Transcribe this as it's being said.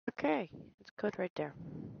Okay, it's good right there.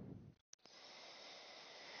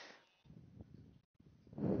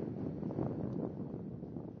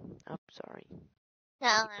 Oh, sorry. No,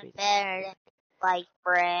 I'm better than like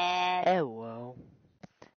bread. Hello.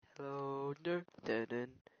 Hello. Dun, dun, dun,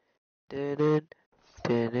 dun, dun,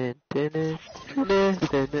 dun, dun, dun, dun,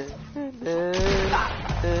 dun, dun,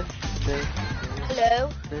 dun, dun, Hello?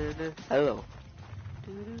 Hello.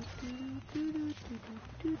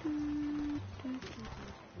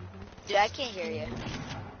 Dude, I can't hear you.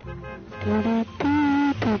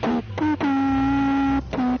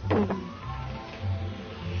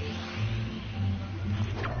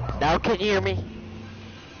 Now can you hear me? Dude,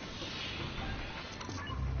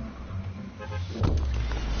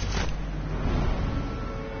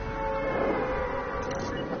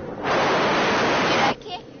 I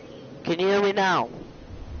can't hear you. Can you hear me now?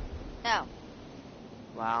 No.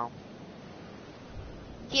 Wow.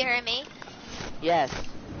 Can you hear me? Yes.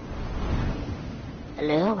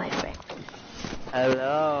 Hello, my friend.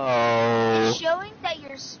 Hello. It's showing that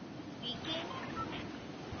you're speaking.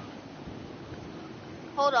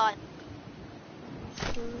 Hold on.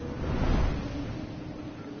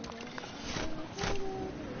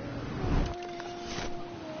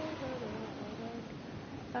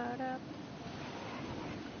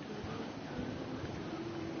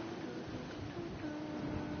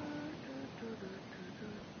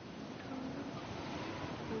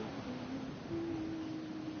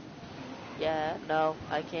 Yeah, no,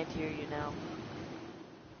 I can't hear you now.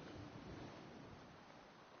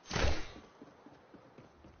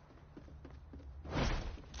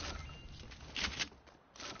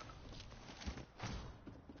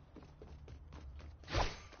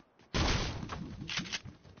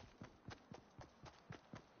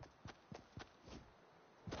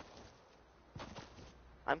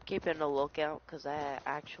 I'm keeping a lookout because I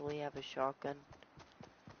actually have a shotgun.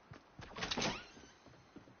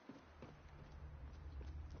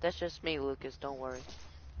 That's just me, Lucas, don't worry.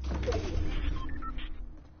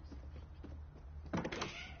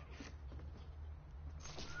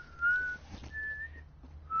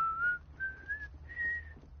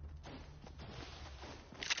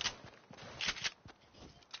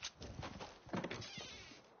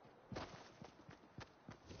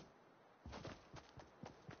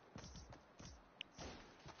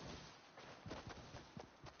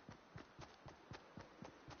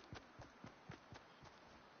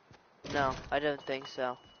 No, I don't think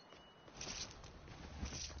so.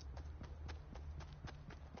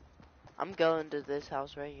 I'm going to this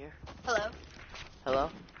house right here. Hello? Hello?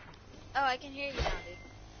 Oh, I can hear you now, dude.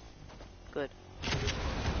 Good.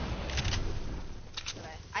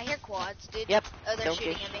 Okay. I hear quads, dude. Yep. Oh, they're Don't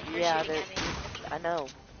shooting get at me. They're yeah, shooting at me. I know.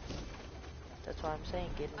 That's why I'm saying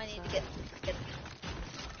get inside. I need to get.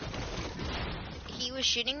 He was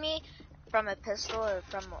shooting me from a pistol or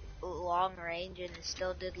from long range, and it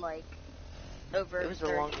still did like over. It was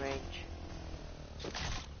 30. a long range.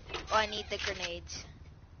 Oh, I need the grenades.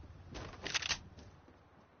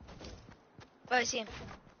 Oh, I see him.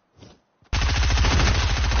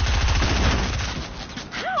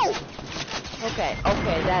 How? Okay,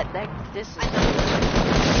 this is...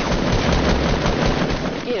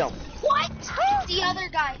 Get him. What? The other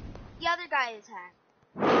guy is hacked.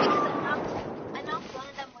 Because I knocked one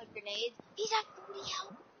of them with grenades. He's at 40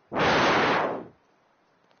 health.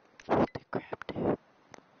 Holy crap, dude.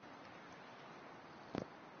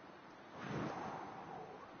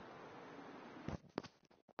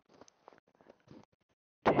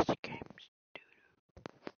 This game's doo-doo.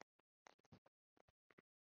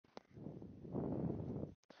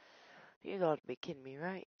 You gotta be kidding me,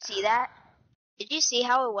 right? See that? Did you see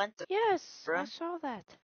how it went through? Yes, Bro. I saw that.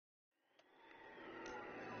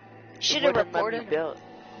 Should have Wouldn't let me reported him. build.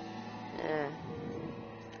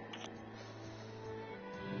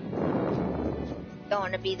 Don't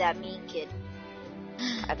want to be that mean kid.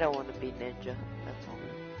 I don't want to be ninja. That's all.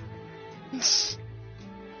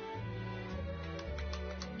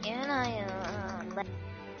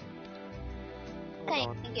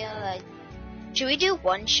 Hold on. Should we do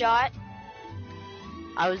one shot?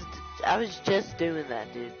 I was just doing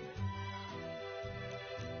that, dude.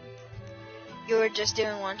 You were just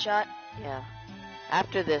doing one shot? Yeah.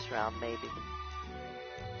 After this round, maybe.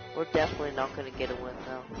 We're definitely not gonna get a win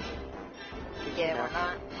though. Yeah, we're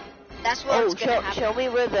not. That's what's gonna happen. Show me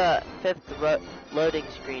where the 5th loading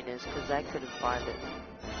screen is, cause I couldn't find it.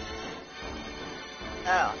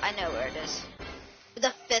 Oh, I know where it is.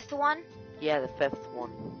 The 5th one? Yeah, the 5th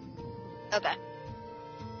one. Okay.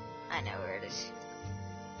 I know where it is.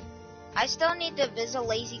 I still need to visit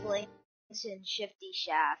lazy lanes and shifty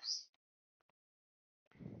shafts.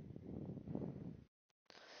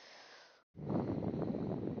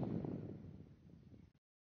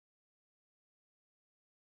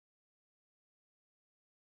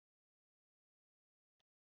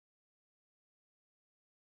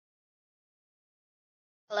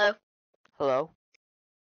 Hello? Hello?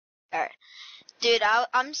 Alright. Dude,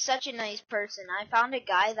 I'm such a nice person. I found a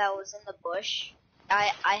guy that was in the bush.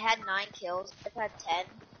 I had 9 kills. I've had 10.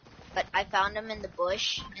 But I found him in the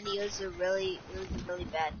bush, and he was a really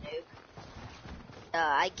bad noob.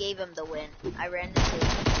 I gave him the win. I ran into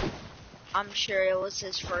him. I'm sure it was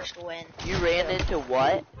his first win. You ran into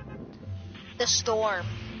what? The storm.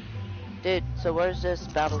 Dude, so where's this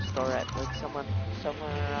battle store at? Like somewhere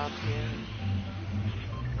around here?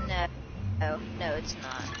 No, it's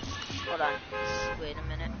not. Hold on. Wait a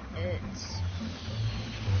minute. It's...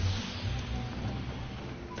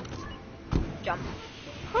 Jump.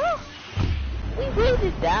 Huh? We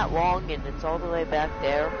waited that long and it's all the way back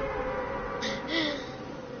there?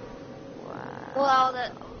 Wow. Well,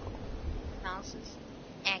 the mouse is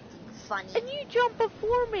acting funny. And you jumped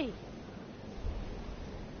before me!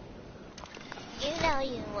 You know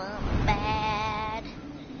you want bad.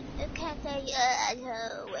 You can't say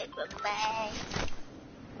away from bad.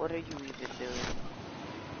 What are you even doing?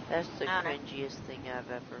 That's the I don't know. cringiest thing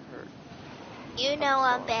I've ever heard. You know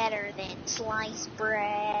I'm better than sliced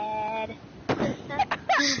bread. No.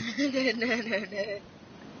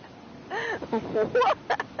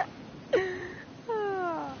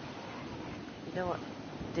 What? You know what?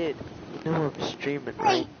 Dude, you know I'm streaming,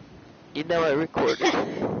 right? You know I recorded.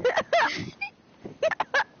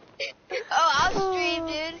 Oh, I'll stream,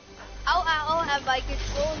 dude. I'll have my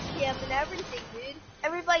control cam and everything, dude.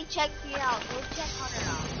 Everybody check me out. Go check Hunter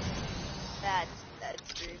out.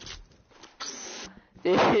 That's true.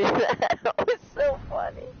 Dude, that was so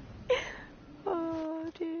funny. Oh,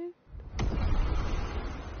 dude.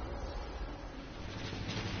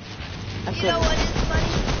 You know what is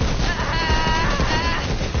funny?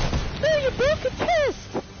 No, you broke a test.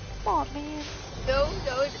 Aw, man. No.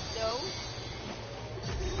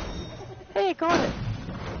 Hey, I got it.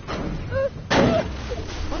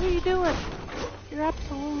 What are you doing? You're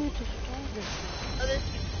absolutely destroying this thing. Oh, this.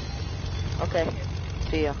 Okay,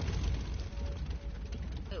 see ya.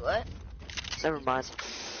 Wait, what? Never mind.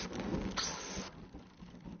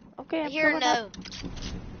 Okay, I I'm hear a coming up. gnome.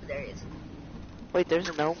 There he is. Wait, there's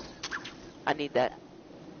a gnome. I need that.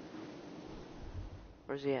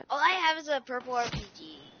 Where's he at? All I have is a purple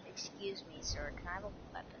RPG. Excuse me, sir. Can I have a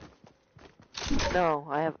weapon? No,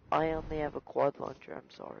 I only have a quad launcher. I'm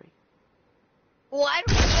sorry. Well, I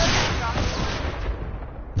don't know that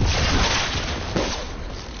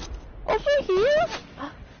Over here?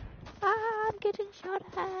 I'm getting shot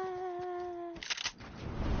at.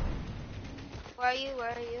 Where are you?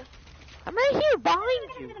 I'm right here behind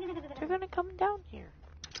you. They're gonna come down here.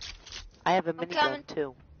 I have a minigun coming.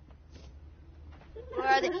 too. Where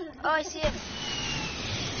are they? Oh, I see it.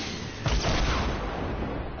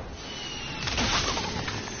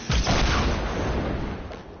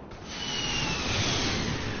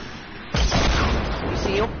 You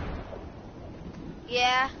see him?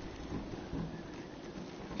 Yeah.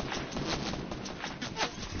 I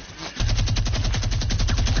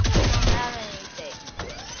don't have anything.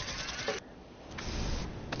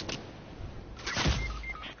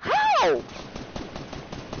 How?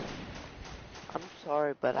 I'm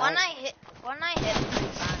sorry, but One I hit 3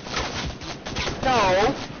 times.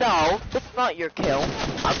 No, that's not your kill.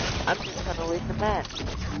 I'm just gonna leave the match.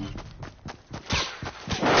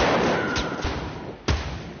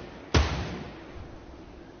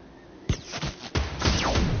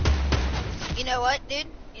 You know what, dude?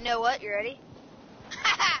 You know what? You ready?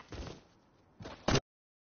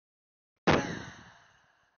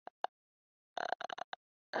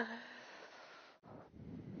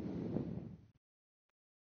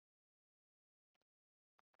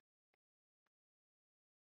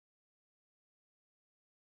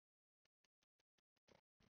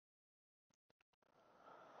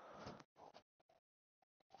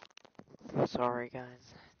 Sorry,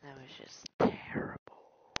 guys. That was just terrible.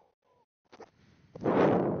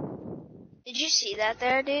 Did you see that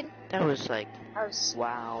there, dude? That was like, I was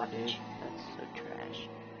wow, dude. That's so trash.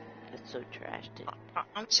 It's so trash, dude.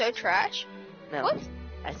 I'm so trash. No, What?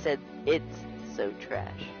 I said it's so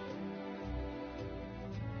trash.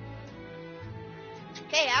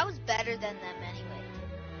 Hey, I was better than them anyway.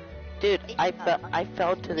 Dude, They I did not.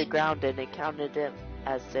 fell to the ground and it counted it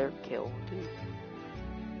as their kill, dude.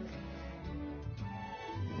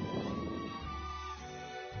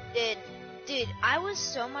 Dude, I was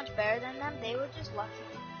so much better than them. They were just lucky.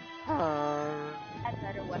 Had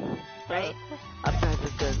better weapons, right? I'm better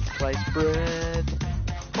than sliced bread.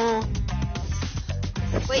 Oh.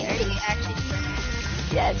 Wait, are you actually?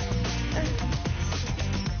 Yes.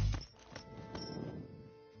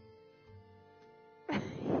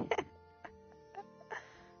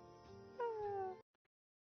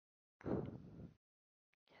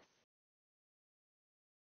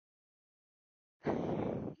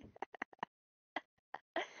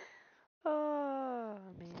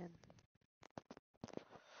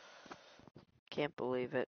 can't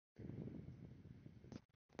believe it.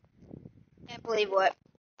 Can't believe what?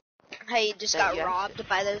 How you just That got you robbed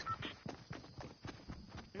by those.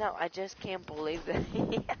 No, I just can't believe that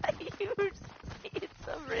you it's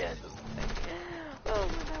so random. Oh,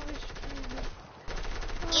 when I was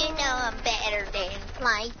streaming. You know I'm better than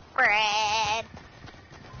sliced bread.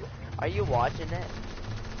 Are you watching it?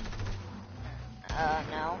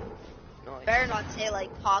 No. No, Better not say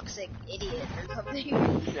like toxic idiot or something.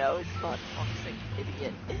 no, it's not toxic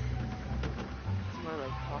idiot. It's more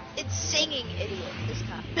like toxic. It's singing idiot this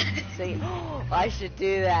time. Sing. Oh, I should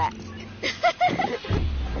do that.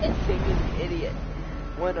 Singing idiot.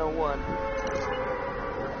 101.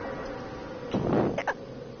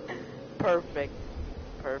 Perfect.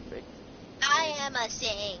 Perfect. I am a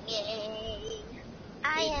singing.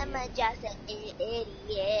 I am just an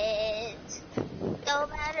idiot. No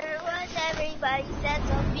matter what everybody says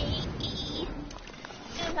of me, you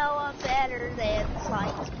know I'm better than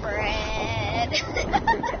sliced bread.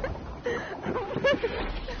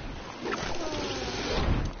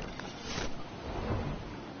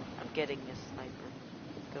 I'm getting a sniper.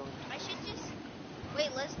 Going. I should just wait.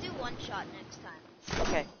 Let's do one shot next time.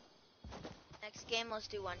 Okay. Next game, let's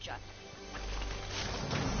do one shot.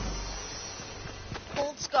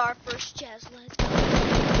 Gold scar first chest. Let's go.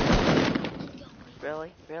 Let's go.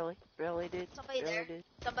 Really? Really? Really, dude? Somebody really, there? Dude?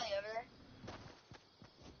 Somebody over there?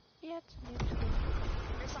 Yeah, it's new to me.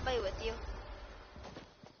 There's somebody with you.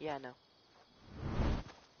 Yeah, no.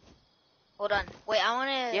 Hold on. Wait, I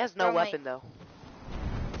wanna. He has no weapon though.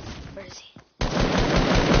 Where is he?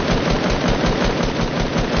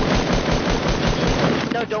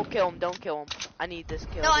 No, don't kill him. Don't kill him. I need this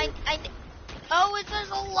kill. No, dude. Oh, there's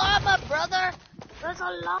a llama, brother. There's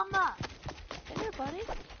a llama. Come here, buddy.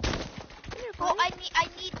 Come here, Oh, buddy. I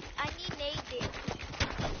need nade damage.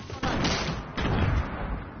 Hold on.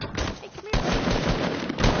 Hey, come here,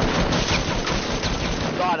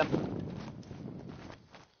 buddy. Got him.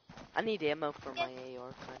 I need ammo for my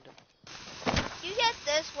AR, kind of. You get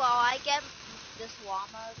this while I get this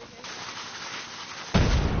llama over here.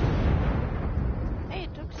 Hey,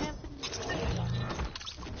 it took something.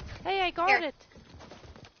 Hey, I got Here. it.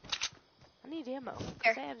 I need ammo. Here.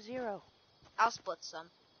 Because I have 0. I'll split some.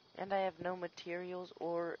 And I have no materials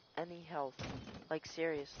or any health. Like,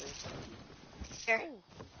 seriously. Here.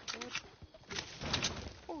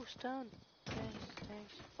 Oh, stone.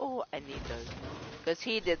 Thanks. Oh, I need those. Because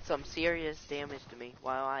he did some serious damage to me,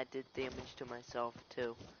 while I did damage to myself,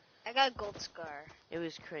 too. I got a gold scar. It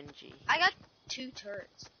was cringy. I got 2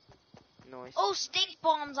 turrets. Noise. Oh, stink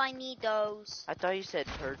bombs, I need those. I thought you said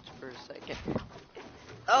turds for a second.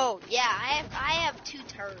 Oh, yeah, I have 2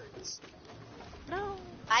 turrets. No.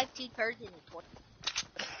 I have 2 turrets in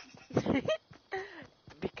the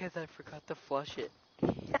Because I forgot to flush it.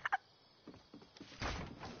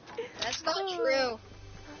 That's not true.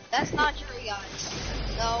 That's not true, guys.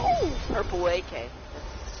 No. Ooh, purple AK.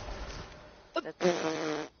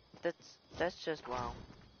 That's just wow.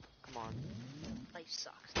 Come on. Life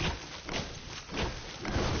sucks.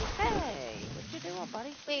 Hey, what you doing,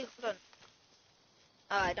 buddy? Wait, hold on.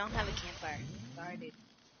 I don't have a campfire. Sorry, dude.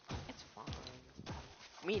 It's fine.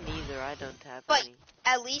 Me neither. I don't have But any.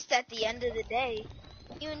 at least at the end of the day,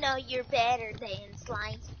 you know you're better than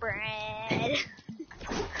sliced bread.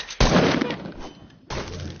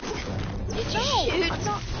 Did you shoot? I'm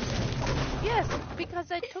not. Yes,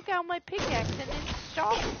 because I took out my pickaxe and it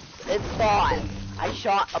shot. It's thought. I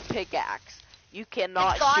shot a pickaxe. You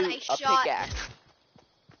cannot shoot a pickaxe.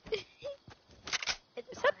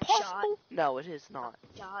 Is that possible? No, it is not.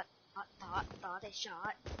 Thought a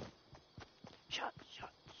shot. Shot.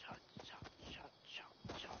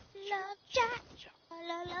 Love shot.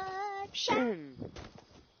 Love shot.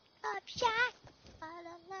 Love shot.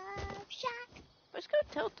 Love shot. Let's go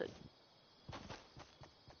tilted.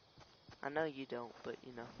 I know you don't, but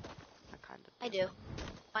you know, I kind of. I do.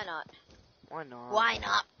 Why not? Why not? Why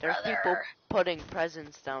not, There's brother? people putting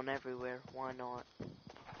presents down everywhere. Why not?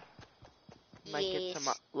 Might get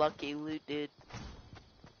some lucky loot, dude.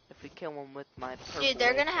 If we kill them with my purple. Dude,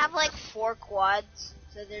 they're gonna AK. have like 4 quads,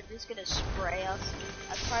 so they're just gonna spray us.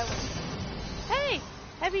 That's probably what. Hey,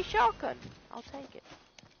 heavy shotgun. I'll take it.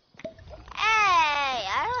 Hey,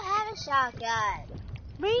 I don't have a shotgun.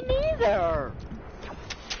 Me neither.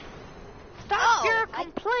 Stop your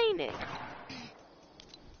complaining.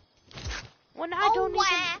 When I don't even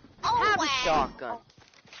have a shotgun.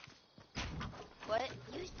 What?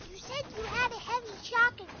 You said you had a heavy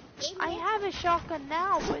shotgun, idiot. I have a shotgun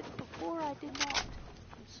now, but before I did not.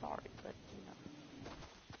 I'm sorry, but you know.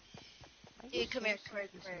 Dude, come here. You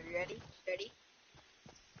ready?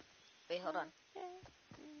 Wait, hold on.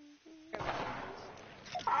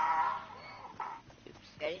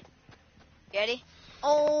 Ready? Ready?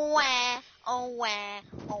 Oh, wah, oh, wah,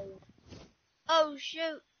 oh. Oh,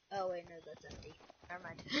 shoot. Oh, wait, no, that's empty. Never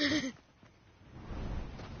mind.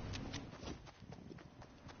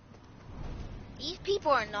 These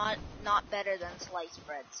people are not better than sliced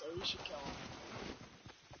bread, so we should kill them.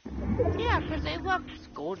 Yeah, because they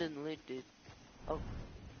left golden loot, dude. Oh,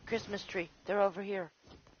 Christmas tree. They're over here.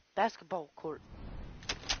 Basketball court.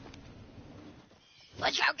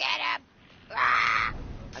 Let's go get him! Ah!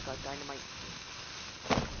 I got dynamite.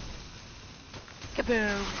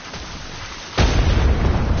 Kaboom!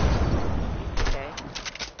 Okay.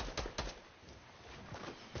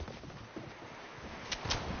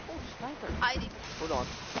 Oh, sniper. Hold on.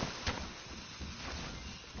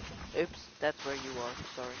 Oops, that's where you are.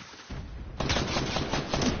 Sorry.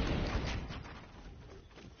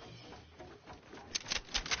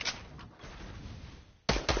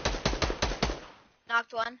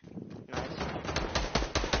 Knocked one. Nice.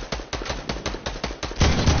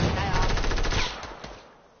 Guy off.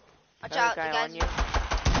 Watch out, Guy the guys. on you.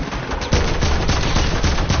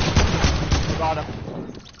 Got him.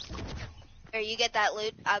 Here, you get that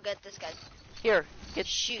loot. I'll get this guy. Here, get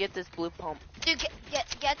this blue pump. Dude,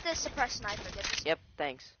 get the suppressed sniper. Get this. Yep,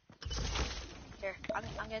 thanks. Here, I'm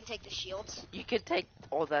gonna take the shields. You could take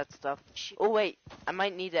all that stuff. Shoot. Oh wait, I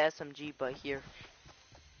might need an SMG, but here.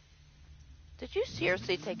 Did you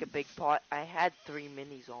seriously take a big pot? I had 3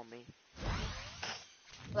 minis on me.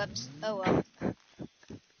 Whoops. Oh well.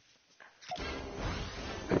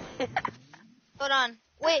 Hold on.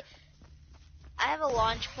 Wait. I have a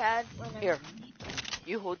launch pad. Here.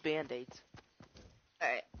 You hold band-aids.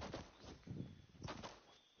 Alright.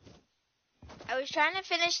 I was trying to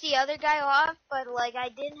finish the other guy off, but like I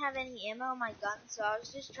didn't have any ammo on my gun, so I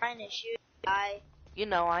was just trying to shoot the guy. You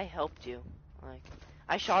know, I helped you. Like,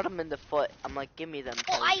 I shot him in the foot. I'm like, give me them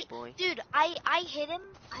toes, boy. Dude, I hit him.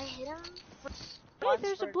 I hit him. Hey,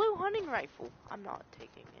 there's a blue hunting rifle. I'm not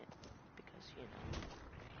taking it because you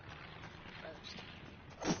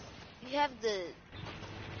know. You have the.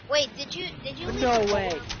 Wait, did you leave? No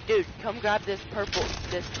way, dude! Come grab this purple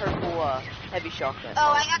heavy shotgun.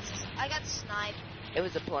 Oh, I got sniped. It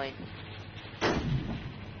was a plane.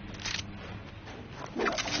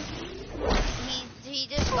 He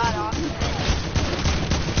just got off of it.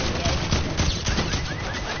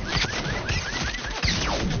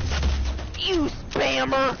 You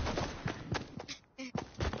spammer!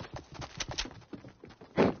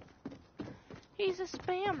 He's a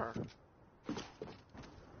spammer.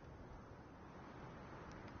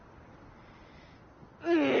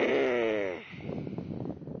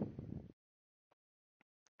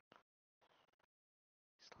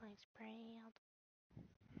 Slice brown.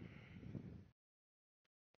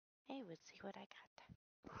 Hey, let's see what I got.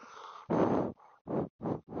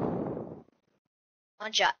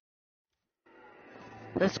 One shot.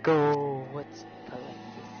 Let's go. What's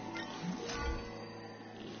collected?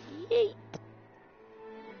 Yeet.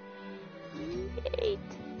 Yeet.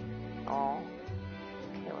 Oh.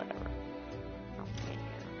 Okay, whatever. Okay.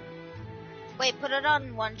 Wait, put it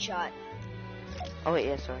on one shot. Oh wait,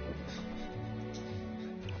 yeah, sorry.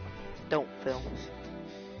 Don't film.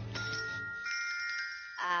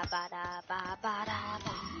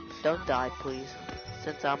 Don't die, please.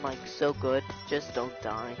 Since I'm like so good, just don't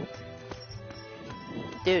die.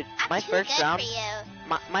 Dude, my first round,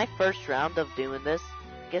 my first round of doing this,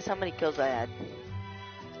 guess how many kills I had?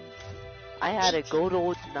 I had a good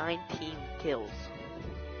old 19 kills.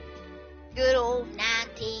 Good old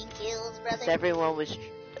 19 kills, brother. Everyone was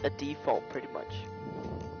a default, pretty much.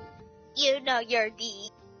 You know you're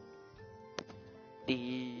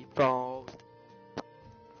Default.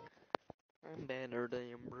 I'm better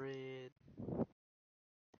than bread.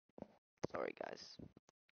 Sorry, guys.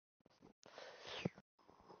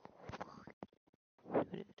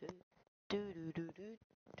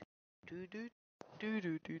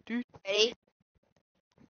 Ready?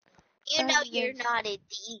 You know you're not a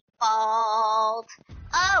default.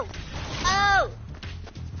 Oh! Oh!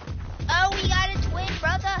 Oh, we got a twin,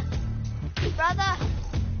 brother! Brother!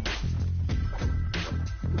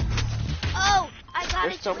 Oh! I got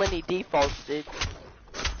There's so many defaults, dude.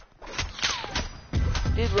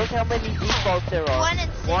 Dude, look how many defaults there are. 1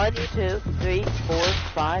 and 6. 1, 2, 3, 4,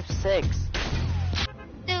 5, 6.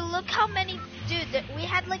 Dude, look how many. Dude, we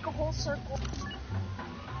had like a whole circle.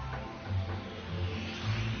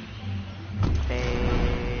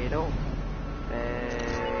 Pero.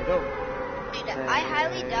 Dude, I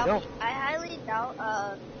highly doubt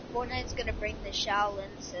Fortnite's gonna bring the Shaolin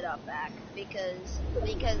sit-up back because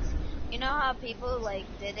you know how people like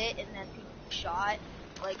did it and then people shot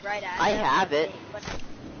like right at I them, have it. But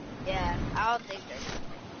yeah, I don't think they're gonna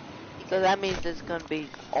break. So that means it's gonna be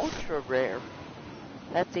ultra rare.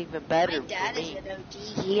 That's even better My dad for is me. an OG.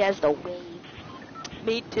 He has the wave.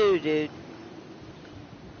 Me too, dude.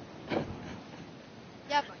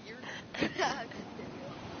 Yeah, but you're.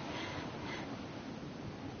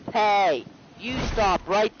 Hey, you stop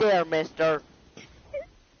right there, mister.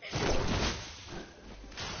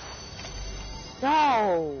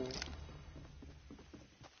 No.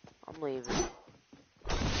 I'm leaving.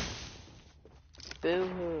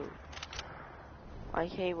 Boo-hoo. I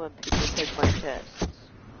hate when people take my chests.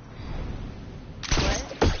 What?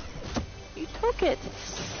 You took it.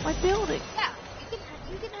 My building. Yeah,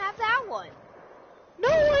 you can have that one. No,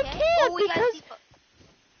 I Okay? can't Oh, we because...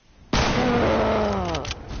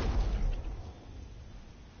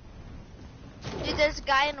 Dude, there's a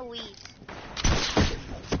guy in a weed.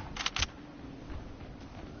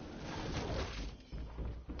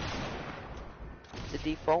 The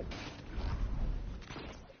default.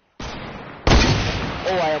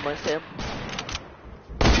 Oh, I almost hit him.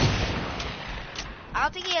 I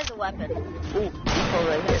don't think he has a weapon. Ooh, default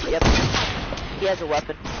right here. Yep. He has a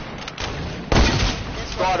weapon.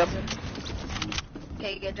 This Got one him. doesn't.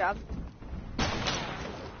 Okay, good job.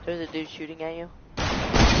 There's a dude shooting at you.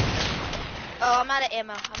 Oh, I'm out of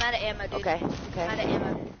ammo. Dude. Okay, I'm out okay. of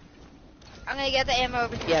ammo. I'm gonna get the ammo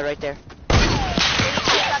over here. Yeah, right there.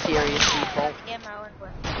 Serious default. Ammo and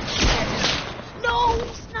what? No,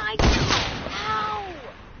 he sniped me. How?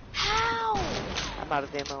 How? I'm out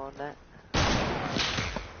of ammo on that.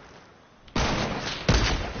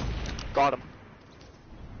 Got him.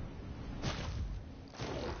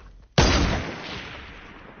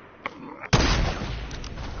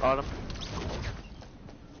 Got him.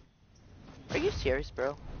 Are you serious,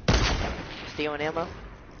 bro? Stealing ammo?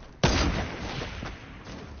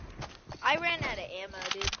 I ran out of ammo,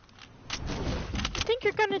 dude. You think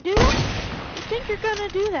you're gonna do it? You think you're gonna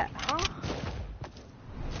do that, huh?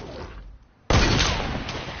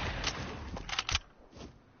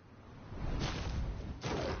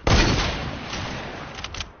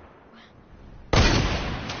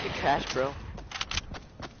 You're trash, bro.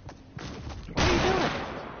 What are you doing?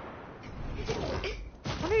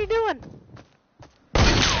 What are you doing?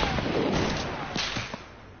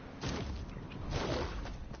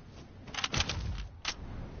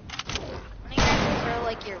 How many guys are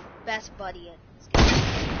like your best buddy in this game?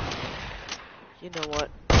 You know what?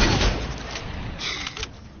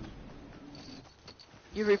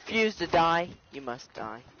 You refuse to die, you must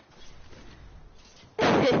die.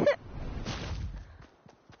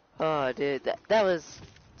 Oh, dude, that was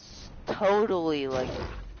totally, like,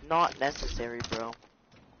 not necessary, bro.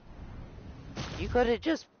 You could have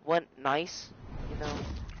just went nice, you know?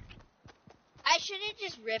 I should have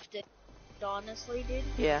just rifted, honestly, dude.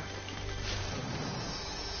 Yeah.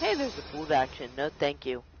 Hey, there's a bolt action. No, thank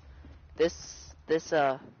you. This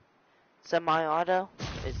semi-auto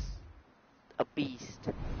is a beast.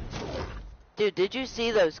 Dude, did you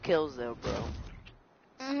see those kills, though, bro?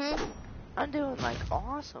 Mm-hmm. I'm doing, like,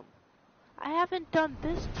 awesome. I haven't done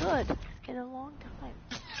this good in a long time.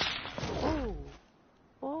 Whoa.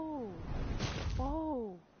 Whoa.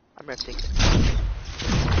 Whoa. I'm rifting.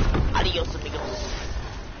 Adios, amigos.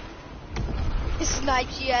 He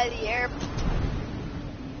snipes you out of the air.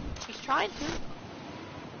 He's trying to.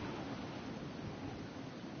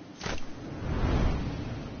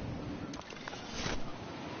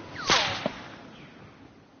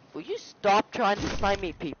 Will you stop trying to snipe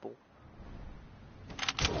me, people?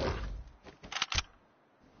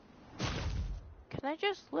 Can I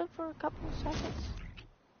just live for a couple of seconds?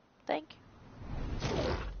 Thank you.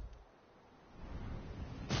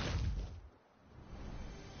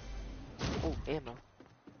 Oh, ammo.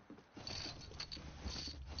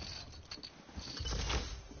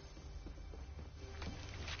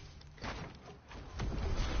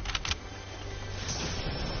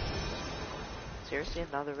 Seriously,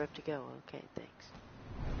 another rip to go. Okay, thanks.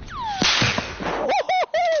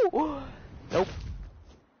 Nope.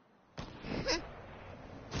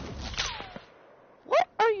 What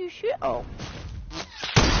are you shooting? Oh.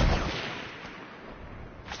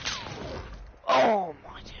 Oh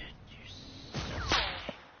my dude, you're so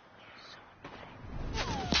annoying.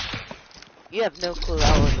 You have no clue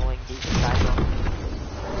how annoying these guys are.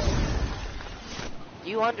 Do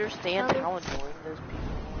you understand how annoying those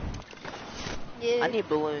people are? Yeah. I need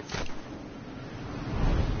balloons.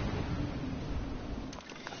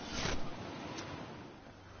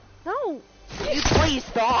 No! Will you please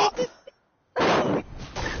stop?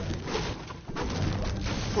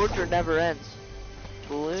 Torture never ends.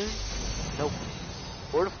 Balloons? Nope.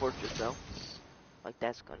 Or the fortress though. Like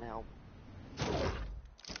that's gonna help.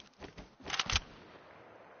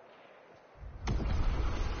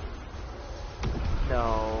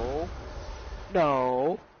 No.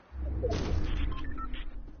 No.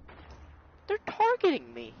 They're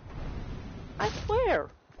targeting me. I swear.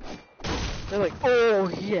 They're like, oh,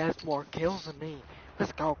 he has more kills than me.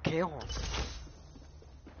 Let's go kill him.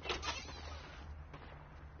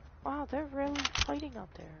 Wow, they're really fighting out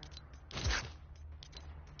there.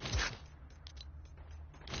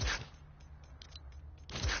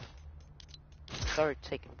 Sorry it's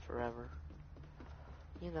taking forever.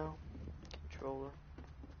 You know, controller.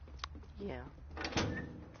 Yeah.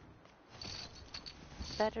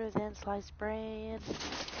 Better than sliced bread.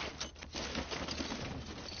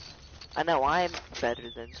 I know I'm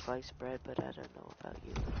better than sliced bread, but I don't know about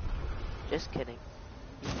you. Just kidding.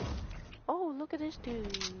 Oh, look at this dude.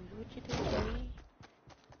 What you doing, buddy?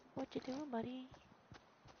 What you doing, buddy?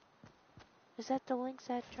 Is that the lynx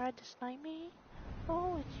that tried to snipe me?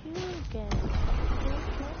 Oh, it's you again. Don't kill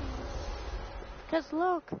me. Cause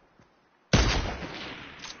look.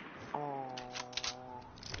 Oh.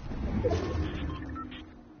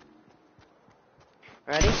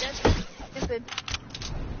 Ready? Stupid.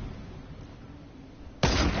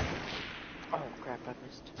 Oh crap! I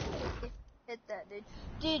missed. Hit that, dude.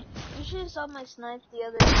 Dude, you should have saw my snipe the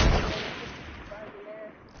other day.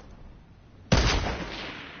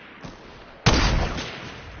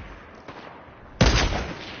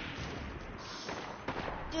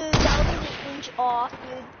 Dude, that was an inch off,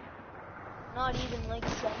 dude. Not even like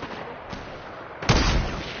 7 meters.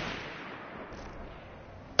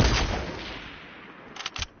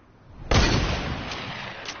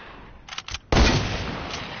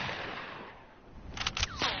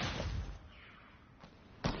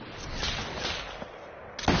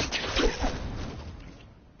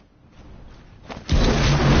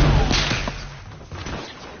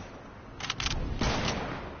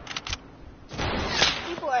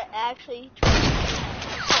 People are actually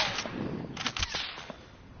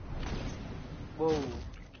Whoa.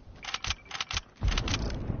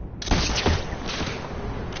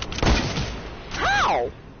 How?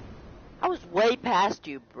 I was way past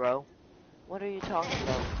you, bro. What are you talking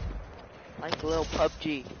about? Like a little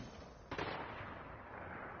PUBG.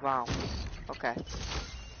 Wow. Okay.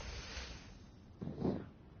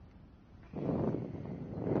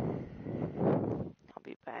 I'll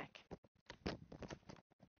be back.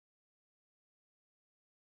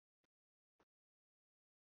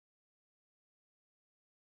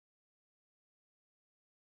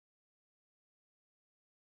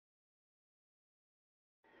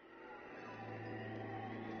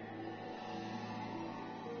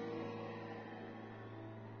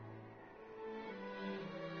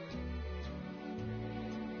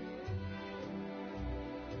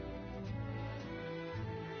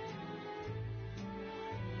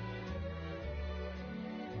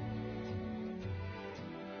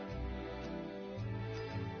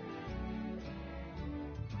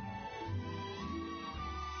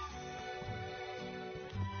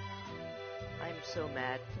 I'm so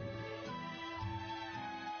mad.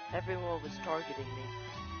 Everyone was targeting me.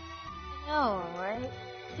 no, right?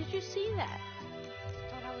 Did you see that?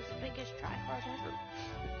 Thought I was the biggest tryhard ever.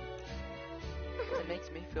 It makes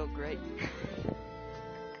me feel great.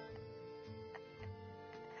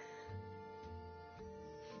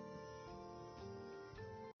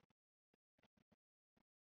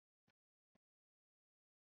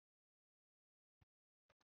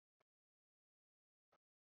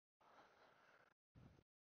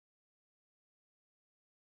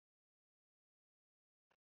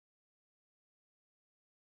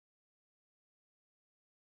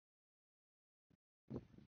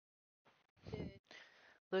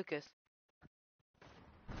 Lucas.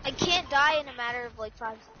 I can't die in a matter of like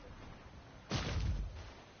 5 seconds.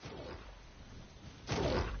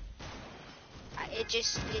 It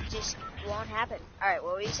just won't happen. Alright,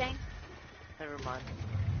 what were you saying? Never mind.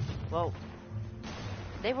 Well,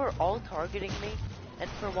 they were all targeting me, and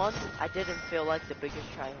for once, I didn't feel like the biggest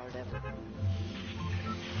tryhard ever.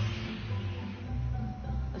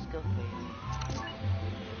 Let's go, baby.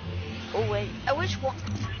 Oh wait. I wish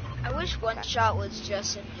one shot was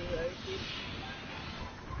just in duo, dude.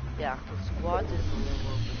 Yeah, the squad is a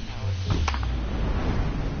little overpowered.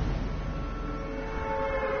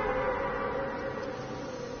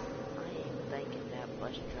 I ain't thanking that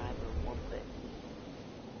bus driver one bit.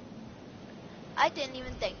 I didn't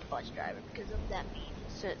even thank the bus driver because of that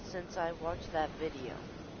meme. Since I watched that video,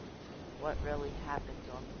 what really happens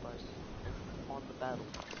on the bus, on the battle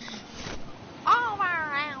bus. All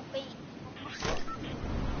around me.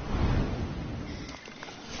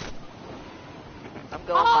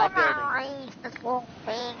 go in my building.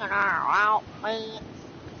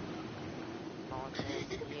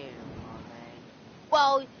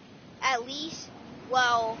 Well, at least,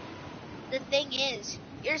 well, the thing is,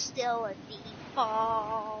 you're still a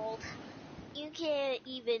default. You can't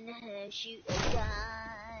even shoot a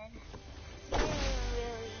gun. You're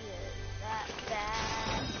really that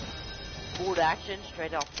bad. Bold action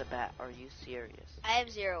straight off the bat. Are you serious? I have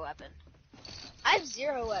zero weapon. I have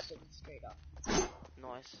zero weapons straight off.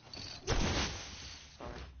 Nice.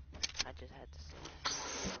 Sorry. I just had to say that.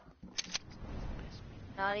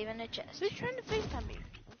 Not even a chest. Who's trying to FaceTime me?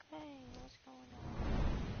 Okay, what's going on?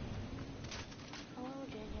 Hello,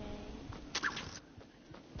 JJ.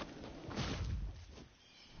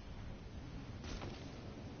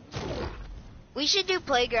 We should do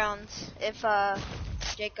playgrounds if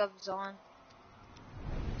Jacob's on.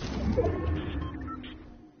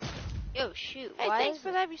 Yo, shoot. Hey, why thanks is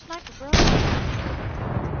for that heavy sniper, bro.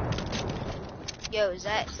 Yo, is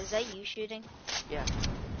that you shooting? Yeah.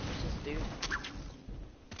 It's this dude.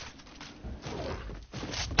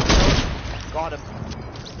 Got him.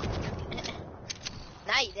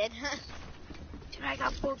 Nah, you did. Dude, I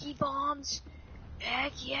got boogie bombs.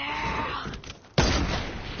 Heck yeah.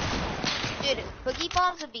 Dude, boogie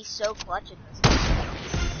bombs would be so clutch in this game.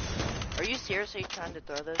 Are you seriously trying to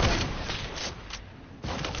throw those at me?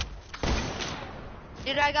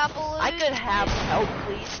 Dude, I got balloons. I could have help,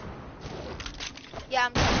 please. Yeah,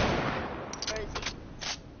 I'm coming. Where is he?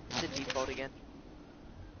 The default again.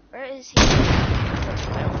 Where is he?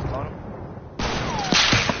 I almost got him.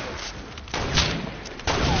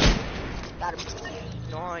 Got him.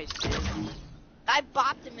 Nice, dude. I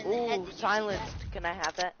bopped him in the head. Ooh, Did you see silenced. that? Can I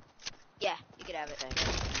have that? Yeah, you could have it.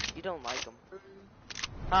 Thanks. You don't like them.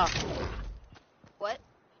 Huh. What?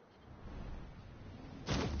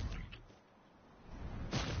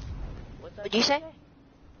 What'd you say?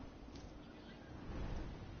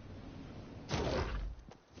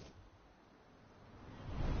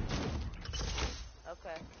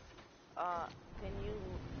 Okay. Can you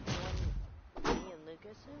join me and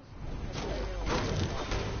Lucas's?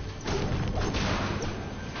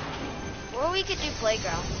 Or we could do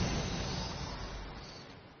playground.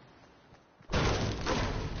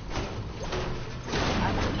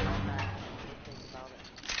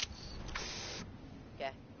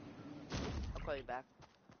 Okay. I'll call you back.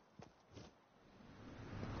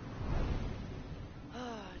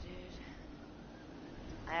 Oh, dude.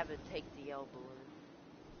 I have a take the L balloon.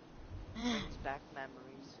 Brings back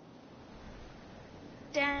memories.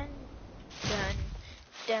 Dun, dun,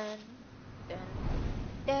 dun, dun,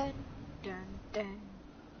 dun, dun, dun,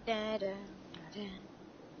 dun, dun, dun.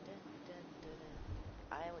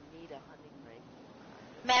 I would need a hunting rifle.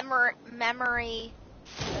 Memory, memory,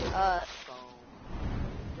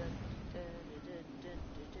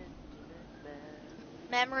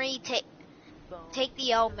 take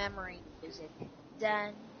the L memory music.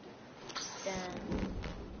 Dun, dun,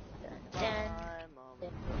 dun, dun,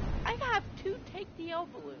 dun. I have 2 take the L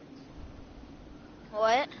balloons.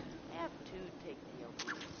 What? I have 2 take the L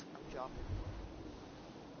balloons. I'm dropping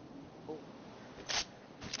one.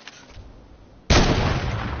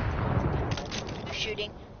 Oh.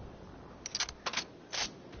 Shooting.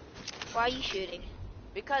 Why are you shooting?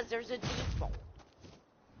 Because there's a default.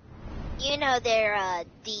 You know they're a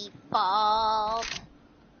default.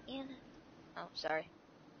 You know. Oh, sorry.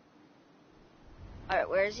 Alright,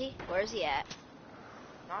 where is he? Where is he at?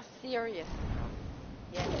 Not serious.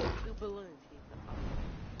 Yeah, 2 balloons. He's up.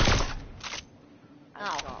 I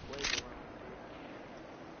shot way below.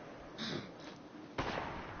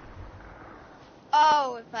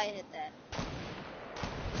 Oh, if I hit that.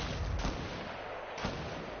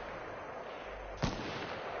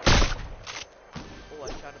 Oh, I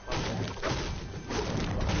shot a bug.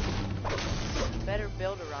 Better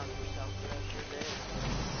build around yourself, but I sure did.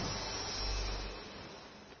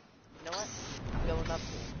 You know what? I'm going up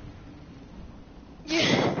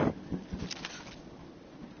Yeah.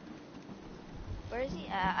 Where is he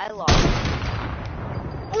at? I lost him.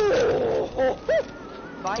 Oh!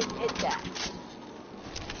 If I hit that.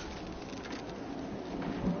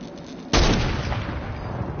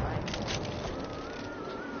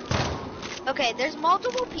 Okay, there's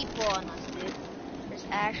multiple people on us, dude. There's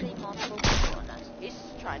actually multiple people on us. He's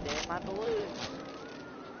trying to hit my balloons.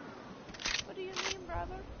 What do you mean,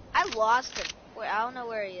 brother? I lost him. Wait, I don't know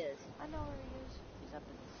where he is. I know where he is. He's up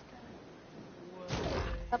in the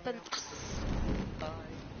sky. Up in.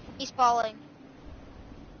 Bye. He's falling.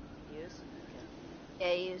 He is? Okay.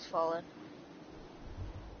 Yeah, he is falling.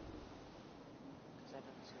 'Cause I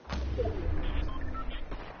don't see him.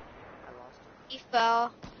 I lost him. He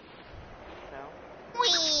fell. No? Wee!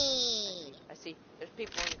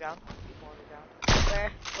 people on the ground. People on the ground.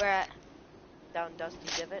 Where? Where at? Down Dusty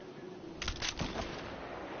Divot.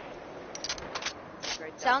 Right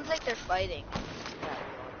down. Sounds like they're fighting. Yeah,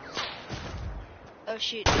 Oh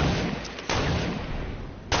shoot.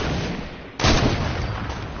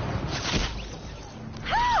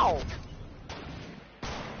 how?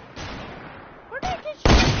 Where'd they get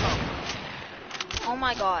shot from? Oh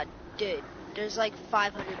my god, dude. There's like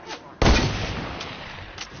 500 people.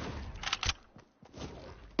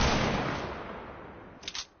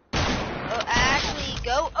 Oh, actually,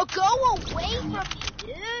 go away from me,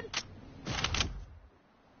 dude.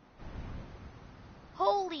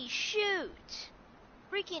 Holy shoot.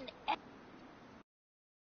 Freaking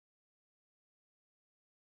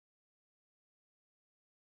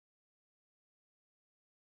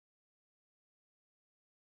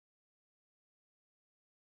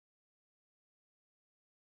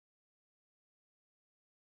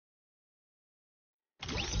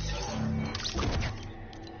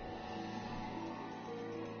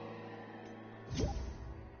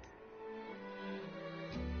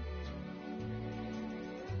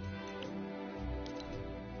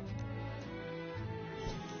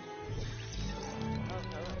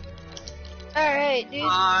Alright, dude.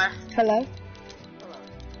 Hello?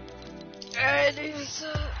 Alright, dude, what's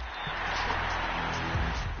up?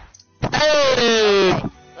 Okay,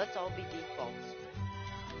 let's all be defaults.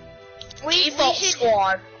 We should,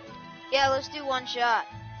 squad. yeah, let's do one shot.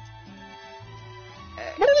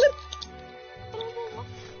 Okay.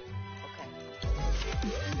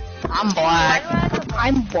 I'm black.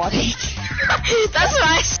 I'm white. That's what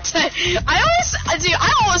I said.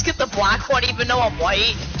 I always get the black one even though I'm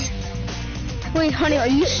white. Wait, honey, are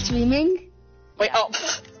you streaming? Wait, oh.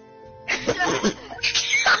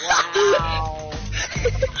 Wow.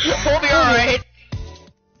 We'll be alright.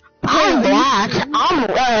 I'm black, I'm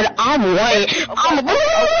red, I'm white, I'm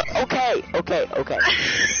Okay.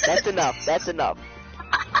 That's enough.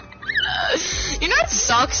 You know what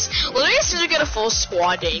sucks? Literally as soon as you get a full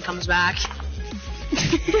squad, Dane comes back.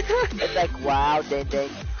 It's like, wow, Dang,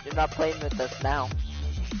 you're not playing with us now.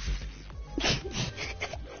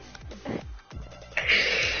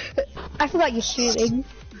 I forgot you're streaming.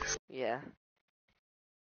 Yeah.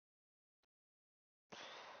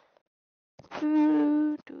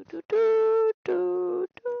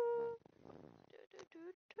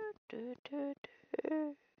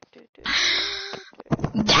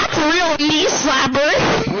 That's a real knee slapper!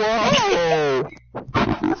 Whoa!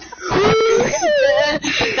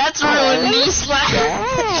 That's a real knee slapper!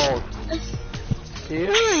 Wow.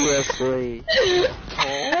 Seriously.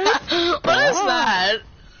 What is that?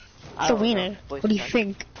 It's a wiener. What do you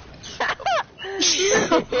think?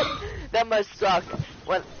 That must suck.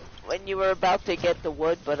 When you were about to get the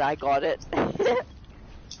wood, but I got it.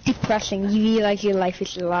 Depressing. You feel like your life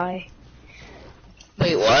is a lie.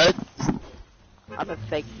 Wait, what? I'm a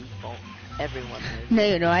fake default. Everyone is. No,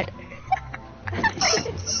 you're not.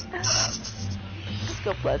 Let's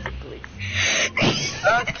go Pleasant, please.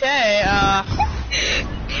 Okay,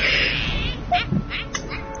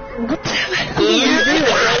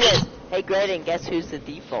 Hey, Graydon, guess who's the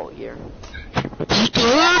default here?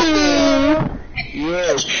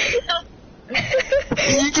 Yes.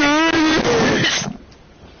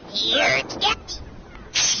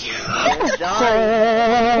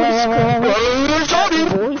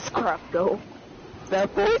 Voice crack, though. That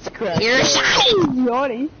voice crack. Here's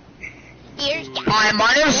Johnny. Hi,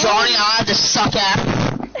 my name's Johnny. I have to suck ass.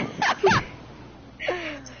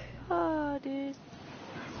 Oh, dude.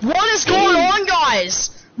 What is going on, guys?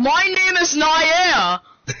 My name is Naya.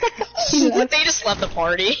 They just left the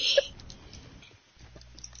party.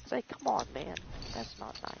 It's like, come on, man. That's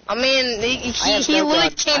not nice. I mean, he literally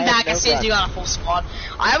came back and said you got a full squad.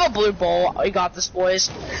 I have a blue bowl. We got this, boys.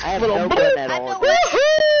 I have no gun at all.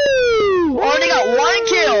 Woohoo! Already got one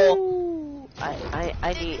kill.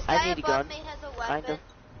 I need a gun, kind of,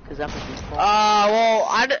 cause I'm a default. Well,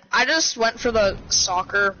 I just went for the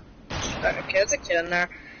soccer. Okay, there's a kid in there.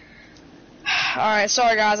 Alright,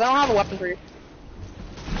 sorry guys, I don't have a weapon for you.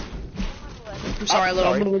 I'm sorry,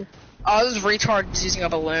 little. Oh, this retard is using a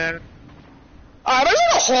balloon. There's like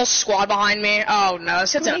a whole squad behind me. Oh no,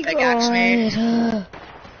 this kid's gonna pickaxe me.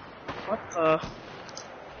 What the?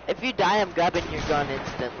 If you die, I'm grabbing your gun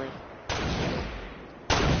instantly.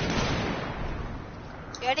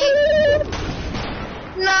 Ready?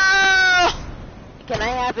 No! Can I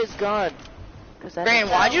have his gun? Cause I Rain,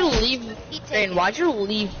 don't why'd you know. leave? Rain, why'd you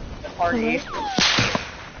leave the party?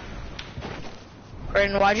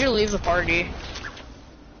 Rain, why'd you leave the party?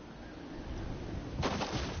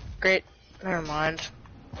 Great. Never mind.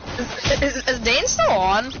 Is Dane still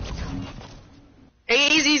on?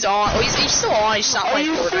 He's on. Oh, he's still on. He's not like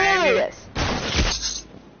Fortnite.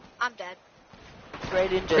 I'm dead.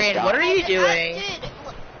 Graydon just Graydon, what are you doing? Dude,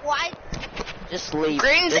 why? Just leave.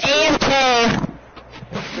 Graydon's Just AFK.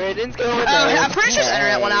 Graydon's going Oh, I'm pretty sure his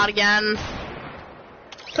internet went out again.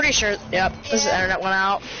 Pretty sure, yep, his internet went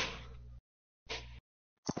out.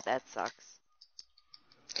 That sucks.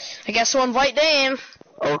 I guess we'll invite Dane.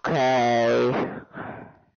 Okay.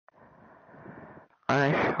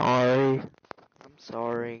 I'm sorry. I'm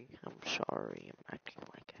sorry. I'm sorry. I'm acting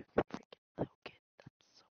like a freaking little kid. I'm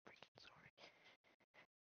so freaking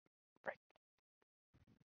sorry.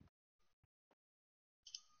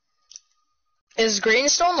 Is Graydon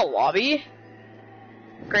still in the lobby?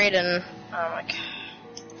 Graydon, oh my god.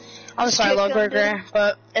 I'm sorry, Log Burger,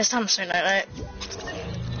 but it's time to say night night.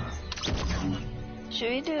 Should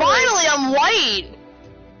we do? Finally, I'm white.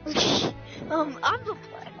 I'm the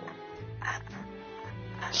black.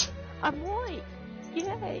 I'm white.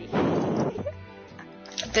 Yay.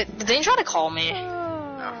 Did they try to call me?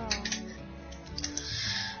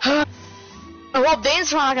 Well,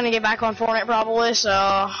 Dane's not gonna get back on Fortnite probably,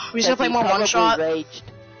 so we just gonna play more one shot.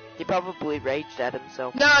 He probably raged at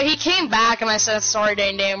himself. No, he came back and I said, sorry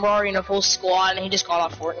Dane, we're already in a full squad, and he just got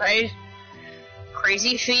off Fortnite.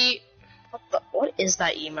 Crazy feet. What is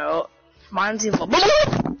that emote? Mine's evil.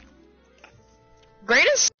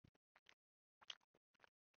 Greatest.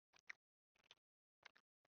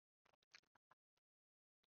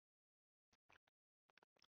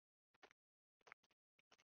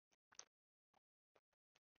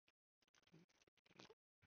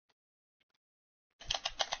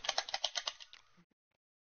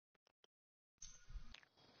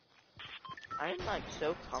 I'm like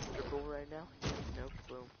so comfortable right now. You have no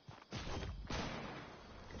clue.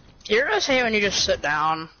 You're gonna say when you just sit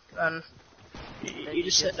down, and you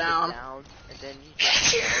just sit down. And then you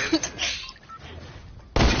just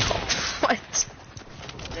What?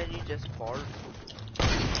 then you just fart.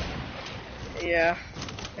 Yeah,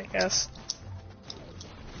 I guess.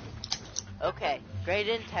 Okay,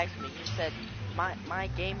 Graydon texted me. He said my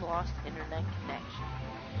game lost internet connection.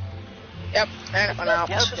 Yep, and it went out.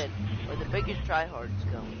 Kelton, where the biggest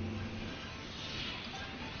tryhards go.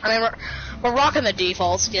 I mean, we're rocking the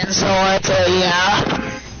default skin, so it's yeah.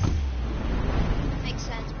 Makes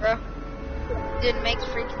sense, bro. Dude, it makes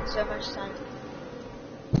freaking so much sense.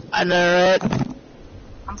 I know it.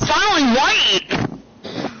 I'm finally white!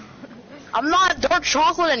 I'm not dark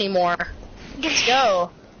chocolate anymore. Let's go.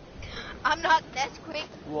 I'm not Nesquik.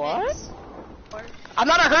 What? I'm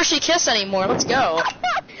not a Hershey Kiss anymore. Let's go.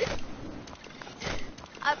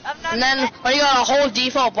 I'm not. And then when you got a whole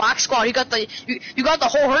default black squad, you got the you got the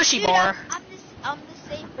whole Hershey Dude, bar. I'm the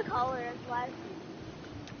same color as last.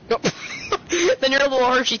 Then you're a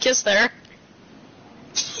little Hershey Kiss there.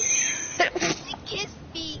 Kiss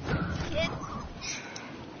me,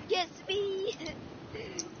 kiss me,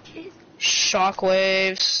 kiss.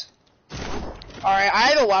 Shockwaves. Alright, I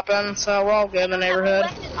have a weapon, so we're all good in the neighborhood.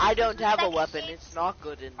 I don't have a weapon. It's not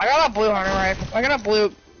good in. I got a blue hunting rifle. I got a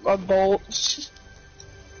blue bolt.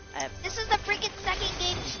 This is the freaking second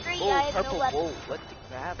game straight. Oh, I have purple no weapon. bolt. What the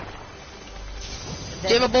crap? Do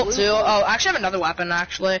you have a bolt too? Oh, actually, I have another weapon.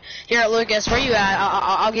 Actually, here, Lucas, where you at?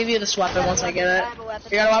 I'll give you this weapon once I get it.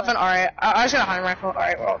 You got a weapon? All right. I just got a hunting rifle. All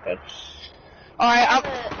right, we're all good. All right,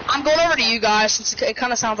 I'm going over to you guys since it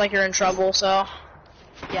kind of sounds like you're in trouble. So.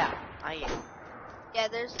 Yeah, I am. Yeah,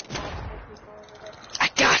 there's multiple people over there. I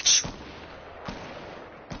got you.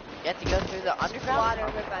 You have to go through the underground. Squad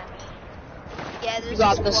over by me. Yeah, there's You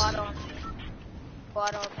got a this. squad on me.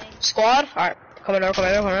 Squad on me. Squad? All right, come in, come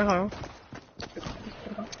in, come in, come in.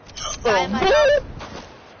 Guy in my house.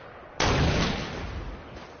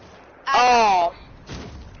 Oh.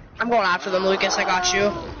 I'm going after them, Lucas. I got you.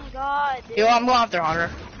 Oh my god, dude. Yo, I'm going after Hunter.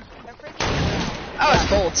 They're freaking Oh, it's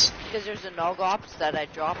bolts. Because there's a Nog Ops that I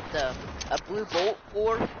dropped a blue bolt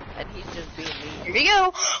for, and he's just being mean. Here you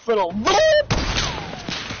go, little boop.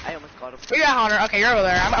 I almost got him. Where you at, Hunter? Okay, you're over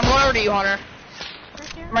there. I'm going over to you, Hunter.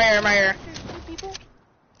 Right here, right here.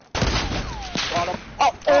 Got him.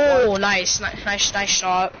 Oh, nice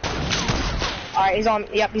shot. Alright, he's on,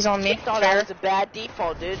 yep, he's on me. Thought that was a bad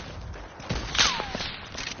default, dude.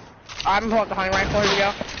 I'm pulling up the hunting rifle, here we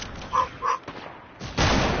go.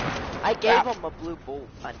 I gave him a blue bolt.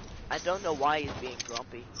 I don't know why he's being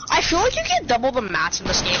grumpy. I feel like you get double the mats in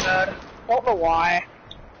this game mode. Don't know why.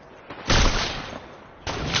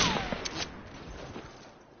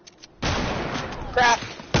 Crap.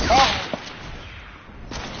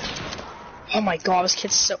 Oh my god, this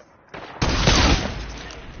kid's so...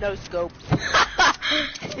 No scope.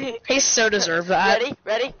 He so deserved that.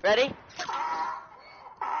 Ready?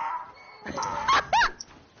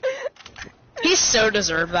 he so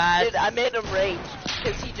deserved that. Dude, I made him rage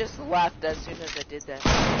because he just left as soon as I did that.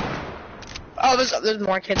 Oh, there's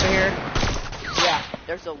more kids right here. Yeah,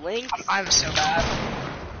 there's a link. I'm so bad.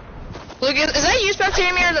 Luke, is that you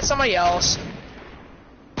spectating me or is that somebody else?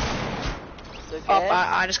 Okay. Oh,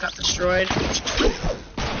 I just got destroyed.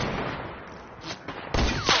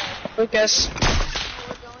 Lucas.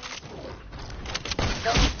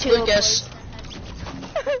 Lucas.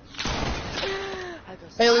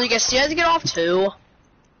 Hey, Lucas, do you have to get off too?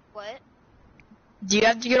 What? Do you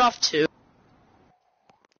have to get off too?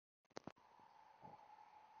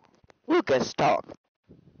 Lucas, stop.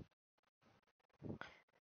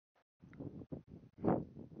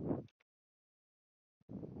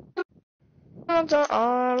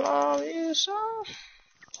 I love you so.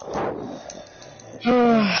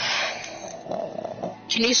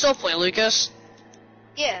 Can you still play, Lucas?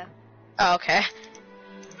 Yeah. Oh, okay.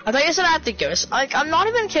 I thought you said I have to go. Like, I'm not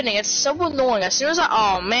even kidding. It's so annoying. As soon as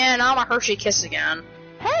oh man, now I'm a Hershey Kiss again.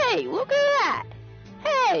 Hey, look at that.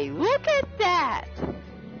 Hey, look at that.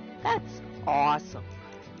 That's awesome.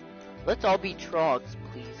 Let's all be trogs,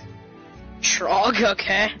 please. Trog,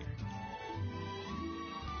 okay.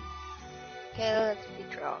 Okay, let's be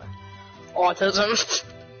trolling. Autism.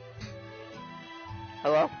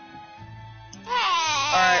 Hello?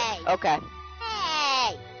 Hey! Alright. Okay.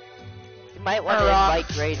 Hey! You might want to invite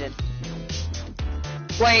Graydon.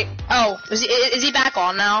 Wait. Oh, is he back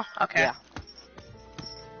on now? Okay. Yeah.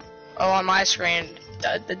 Oh, on my screen,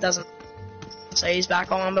 it doesn't say he's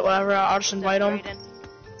back on, but whatever. I'll just invite him. Graydon.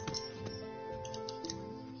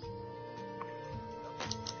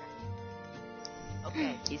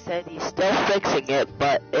 Okay. He said he's still fixing it,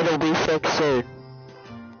 but it'll be fixed soon.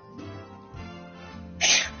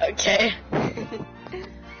 Okay.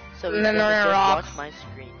 So And he's then gonna we're just off. watch my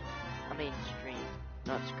screen. I mean stream,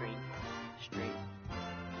 not screen. Stream.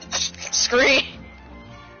 Screen.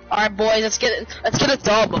 All right, boys, let's get a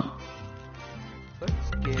dub. Let's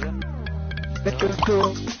get him. Let's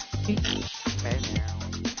go.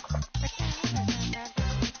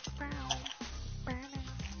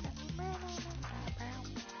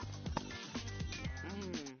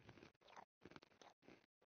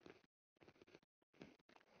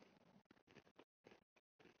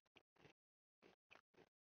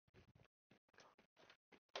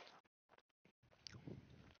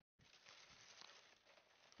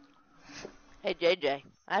 Hey JJ,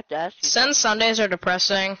 I have to ask you. Since Sundays are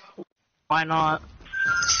depressing, why not?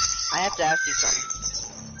 I have to ask you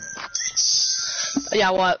something.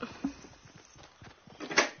 Yeah, what?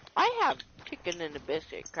 I have chicken and a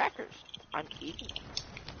biscuit crackers. I'm eating.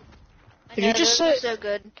 Did you just say? So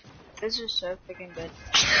good. This is so freaking good.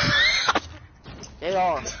 They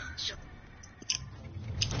are.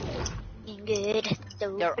 Good.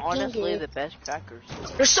 So They're freaking honestly good. the best crackers.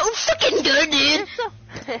 They're so freaking good, dude.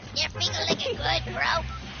 You're freaking looking good, bro.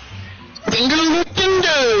 Finger licking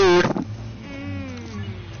dude.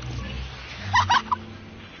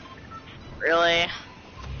 Really?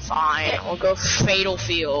 Fine, we'll go Fatal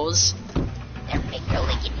Fields. They're finger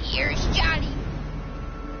licking ears, Johnny.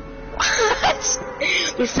 What?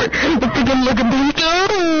 The finger licking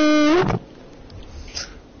dude.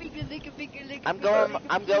 I'm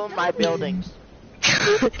going my buildings.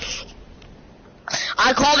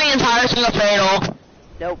 I call the entire thing a fatal.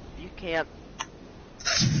 Nope, you can't.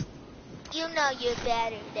 You know you're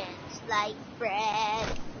better than sliced bread.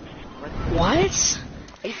 What?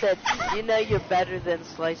 He said, you know you're better than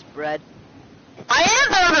sliced bread. I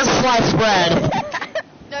am better than sliced bread.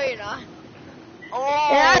 No, you're not. Oh!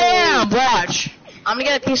 Yeah, I am. Watch. I'm gonna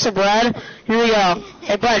get a piece of bread. Here we go.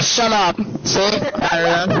 Hey, bread, shut up. See?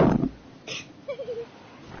 Better than.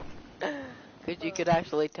 Cause you could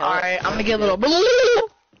actually tell. Alright, I'm gonna get a little.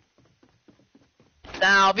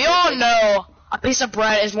 Now, we all know a piece of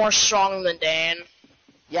bread is more strong than Dan.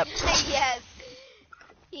 Yep. Yes.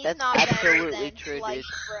 He's That's not better absolutely than true, sliced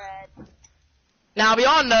dude. bread. Now, we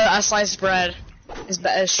all know a sliced bread is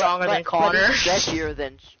stronger than Connor. But it's stretchier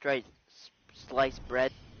than straight sliced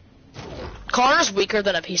bread. Connor's weaker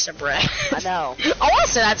than a piece of bread. I know. I want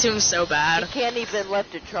to say that to him so He bad. can't even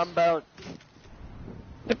lift a trombone.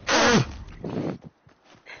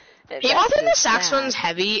 People think the saxophone's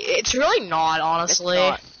heavy. It's really not, honestly.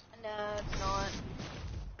 It's not. No, it's not.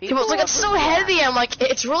 People's like, it's so heavy. I'm like,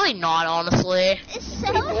 it's really not, honestly. It's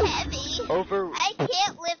so heavy. Over. I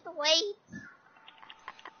can't lift weight.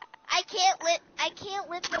 I can't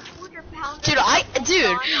lift a 100-pounder. Dude, I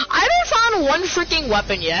haven't found one freaking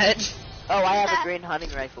weapon yet. Oh, I have a green hunting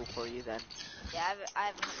rifle for you then. Yeah, I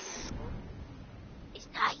have It's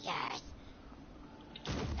not yours.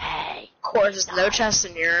 Hey. Of course, there's no chest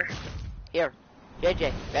in here. Here.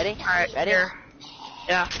 JJ, ready? Alright, Ready? here.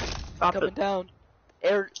 Yeah. Drop Coming it. down.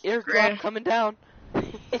 Airdrop Great. coming down.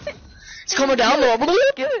 It's coming down.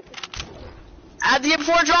 Get it. At the end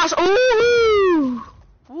before it drops. Ooh.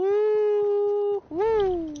 Woo!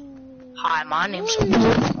 Woo! Hi, my name's. My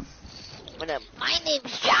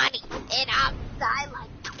name's Johnny, and I'm like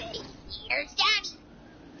 8 years Johnny.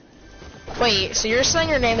 Wait, so you're saying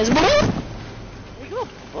your name is? Are you a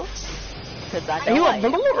book? Because I Are know you a I am,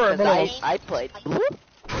 bubble or a because bubble? I played.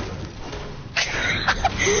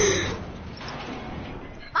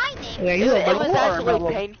 My name. Are you a It bubble was or a actually bubble?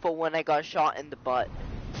 painful when I got shot in the butt.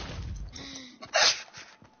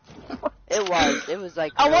 It was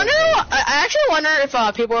like. I really wonder. painful. I actually wonder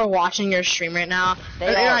if people are watching your stream right now. They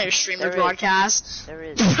Or, are. not your stream, your There is. broadcast. There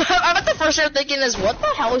is. I bet the first thing I'm thinking is, what the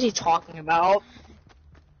hell is he talking about?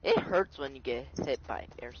 It hurts when you get hit by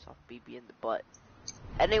airsoft BB in the butt.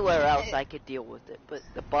 Anywhere else I could deal with it, but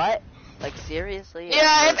the butt, like seriously.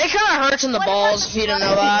 Yeah, it kind of hurts in the What balls about if the you didn't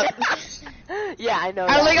know that. Yeah, I know.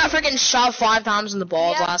 I only that. got freaking shot 5 times in the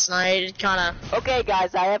balls Yeah. last night. It kind of. Okay,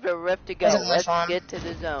 guys, I have a rift to go. Wasn't much Let's fun. get to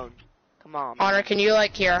the zone. Come on. Honor, can you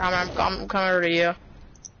like here? I'm coming over to you.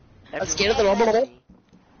 Let's get it, Everyone little follow bubble. me.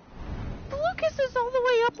 Lucas is all the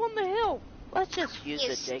way up on the hill. Let's just use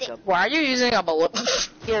You it, stick. Jacob. Why are you using a balloon?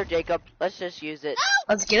 Here, Jacob. Let's just use it.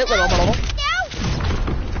 Let's get it, little bubble. No.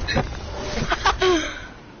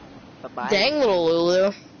 Bye-bye. Dang, little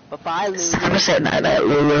Lulu. Bye-bye, Lulu. Time to say night,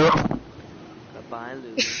 Lulu. Bye-bye,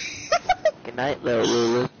 Lulu. Good night, little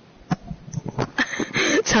Lulu.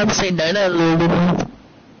 Time to say night, Lulu.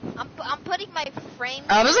 I'm putting my frames.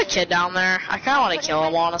 Oh, there's a kid down there. I kind of want to kill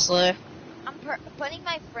him, honestly. I'm putting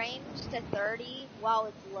my frames to 30 while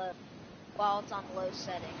it's low, while it's on low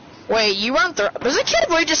settings. Wait, you run through. There's a kid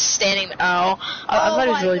really just standing. I thought he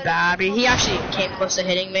was my really goodness. bad, but he actually came close to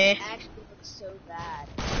hitting me. It actually looks so bad.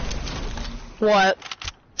 What?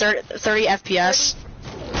 30 FPS?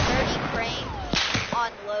 30 frames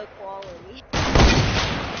on low quality.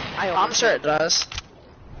 I'm sure it does.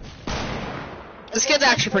 This kid's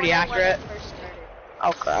actually pretty accurate.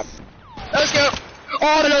 Oh crap. No scope!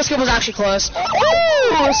 Oh, the no scope was actually close.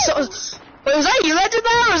 Oh! So, wait, was that you that did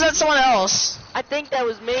that, or was that someone else? I think that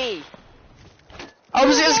was me. Oh,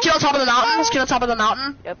 was it a kid on top of the mountain? Was a kid on top of the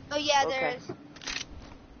mountain? Yep. Oh yeah, Okay. there is.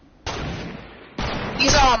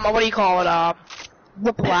 He's, what do you call it,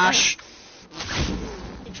 whiplash.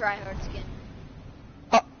 The tryhard skin.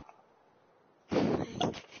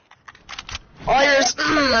 Oh, yours,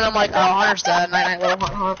 and I'm like, oh, Hunter's dead. Night, little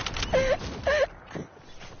hunt.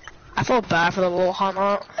 I feel bad for the little hunt,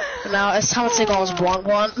 but now it's time to take all his blunt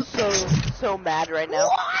one. So mad right now.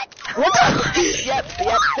 What the? Yep,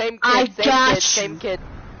 same kid, I same got kid, same kid.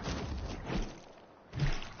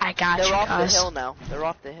 I got They're you off guys. the hill now. They're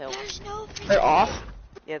off the hill. There's no freaking. They're off?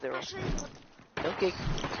 Yeah, they're off. Don't get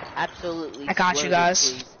absolutely I got you exploded,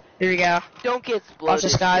 guys. please. Here we go. Don't get exploded. Watch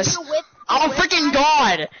this, guys. The whip. Oh, freaking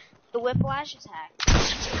god! The whiplash is hacked.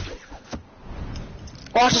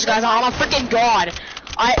 Watch this, guys. I'm a freaking god.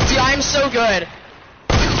 Dude, I'm so good.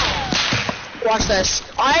 Watch this.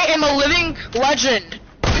 I am a living legend.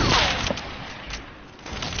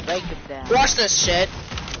 Break them down. Watch this shit.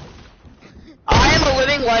 I am a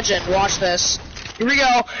living legend. Watch this. Here we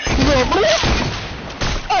go.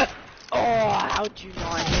 Oh, how'd you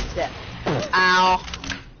not hit that? Ow.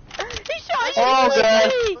 He shot you Oh, through a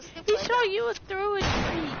good. tree. He shot you through a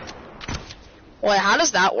tree. Wait, how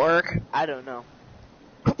does that work? I don't know.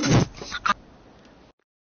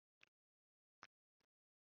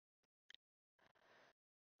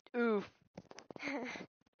 Oof.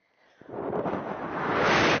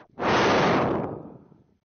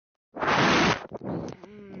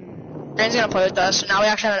 Brand's gonna play with us, so now we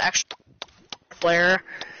actually have an extra player.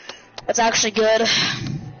 That's actually good.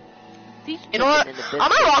 You know what?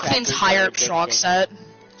 I'm gonna rock the entire trog set.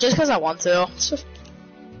 Just because I want to.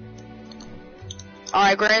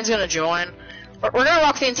 Alright, Grant's gonna join. We're gonna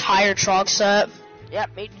rock the entire trog set.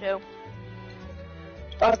 Yep, me too.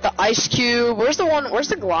 Got the ice cube. Where's the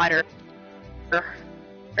glider?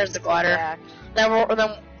 There's the glider. Yeah. Then we're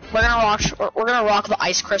gonna rock the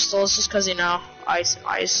ice crystals just because, you know, ice and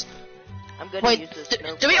ice. I'm gonna Wait, use this.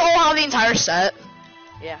 do we all have the entire set?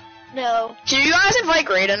 Yeah. No, Can you guys invite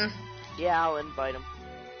Graydon? Yeah, I'll invite him.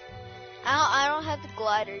 I don't have the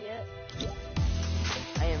glider yet.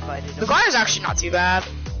 I invited The him. glider's actually not too bad.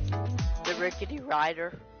 The rickety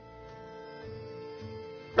rider.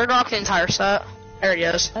 We're gonna rock the entire set. There he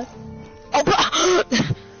is. Oh,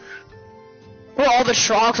 we're all the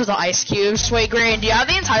trogs with the ice cubes. Wait, Graydon, do you have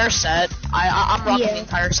the entire set? I'm rocking Yeah. the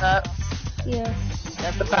entire set. Yeah.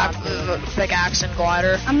 The pickaxe and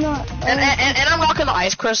glider. I'm not. And I'm rocking the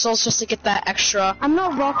ice crystals just to get that extra. I'm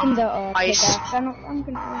not rocking the Ice. pickaxe. I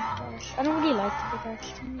don't really like the pickaxe.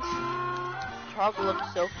 Trog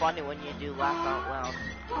looks so funny when you do laugh out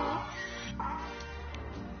loud.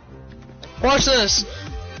 Watch this.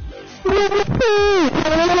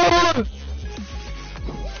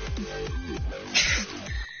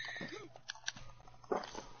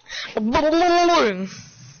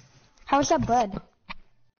 How's that bread?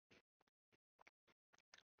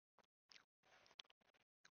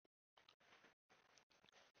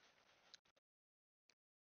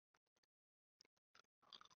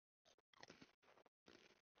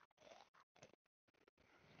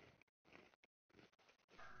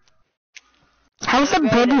 How's the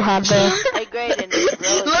bread you have there? Hey, Graydon, it's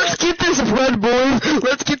really Let's good. get this bread, boys.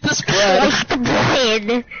 Let's get this bread. What's the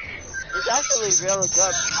bread? It's actually really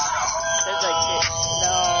good. There's like this.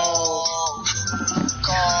 No.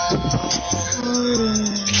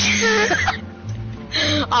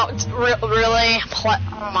 Oh, really?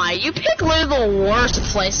 Oh my, you pick literally the worst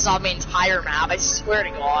places on the entire map, I swear to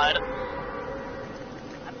God.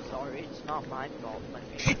 I'm sorry, it's not my fault.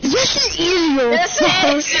 Yes, it is your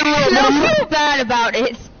fault. Don't feel bad about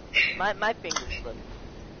it. My finger slipped.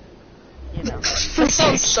 You know. That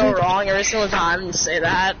sounds so wrong every single time you say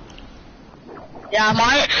that. Yeah,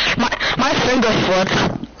 my finger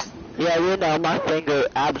slipped. Yeah, you know, my finger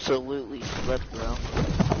absolutely slipped, bro.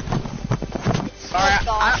 Alright,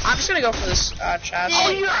 I'm just gonna go for this chat.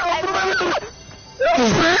 Oh,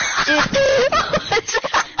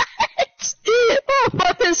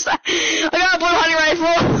 I got a blue honey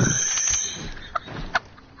rifle.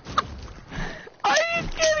 Are you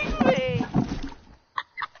kidding me?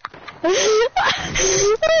 What was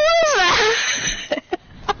that?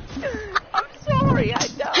 I'm sorry, I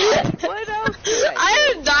died. What else did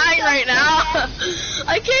I am dying right now.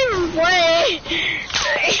 I can't even play.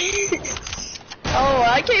 Oh,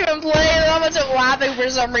 I can't even play. I'm just laughing for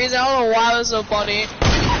some reason. I don't know why it was so funny.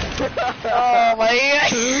 Oh my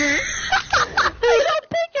God. I got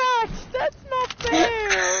pickaxe. That's not fair.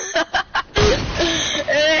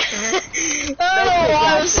 I don't know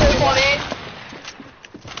why it was so funny.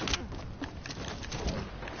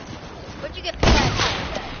 Where'd you get pickaxe?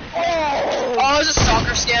 Oh, it was a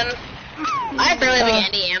soccer skin. I barely have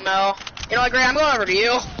any ammo. You know what, Gray? I'm going over to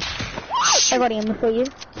you. I got ammo for you.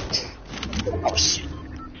 Oh shit.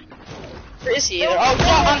 Where is he? Oh, I'm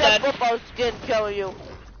that dead. football skin kill you.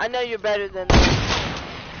 I know you're better than that.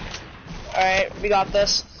 Alright, we got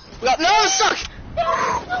this. No, it's stuck!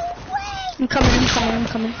 I'm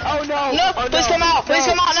coming. Oh no! No, Oh, please no. come out! Please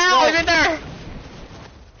No. come out now! No. He's right there!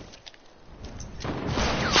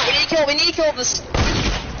 We need to kill this.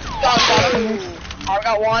 Got him. Oh, we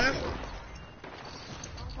got one.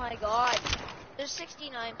 Oh my god. There's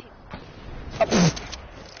 69 people. Oh,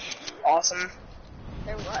 awesome.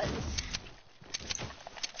 There was.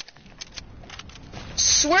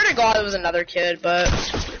 Swear to God it was another kid, but...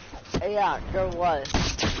 Yeah, there was.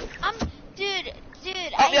 Dude.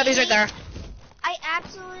 Oh, yeah, he's right there. I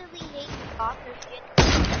absolutely hate soccer skin.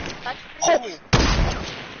 Oh!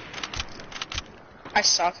 I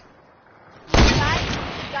suck. The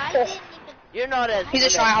guy didn't even. You're not as. He's a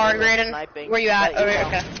good tryhard, at Graydon. sniping, Where you at? but, Oh, right, know.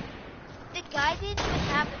 okay. The guy didn't even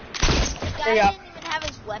have. There you go. Didn't even have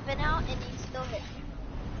his weapon out, and he still hit me.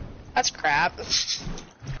 That's crap.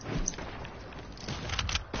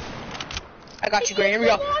 I got you, Graydon.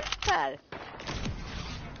 Here we go. Pad.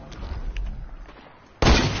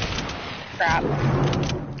 Crap.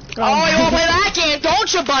 Oh, you wanna play that game,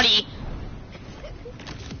 don't you, buddy?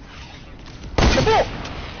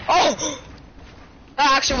 Oh!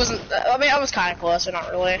 That actually wasn't. I mean, I was kind of close, but not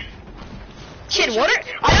really. Kid, what are?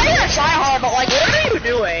 I know you're trying hard, but like, what are you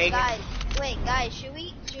doing? Guys, should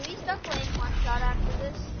we start playing one shot after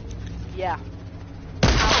this? Yeah.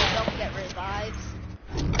 Don't get revives.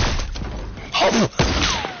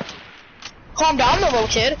 Calm down, little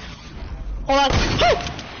kid. Hold on.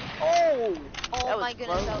 Oh. Oh That my was goodness,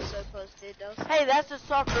 close. that was so close, dude. That was Hey, that's a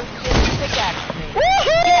soccer skin pickaxe me.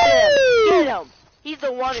 Woohoo! Get him! He's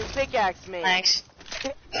the one who pickaxed me. Thanks.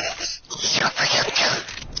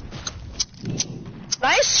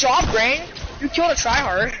 Nice job, Grain. You killed a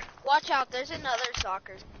tryhard. Watch out, there's another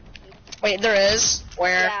soccer. Wait, there is?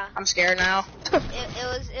 Where? Yeah. I'm scared now. It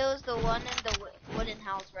was the one in the wooden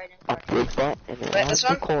house right in front of me. Wait, this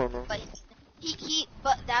one? Corner. But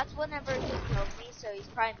but that's whenever he killed me, so he's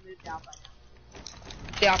probably moved out by now.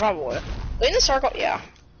 Yeah, probably. Wait in the circle, yeah.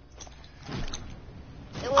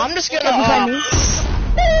 It was, I'm just gonna, it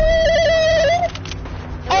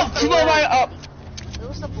oh, people are right up.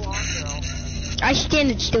 was the blonde girl. I I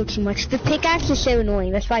stand it still too much. The pickaxe is so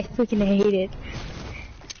annoying. That's why I freaking hate it.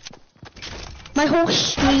 My whole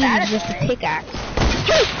stream is just a pickaxe.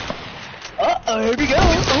 Uh-oh, here we go.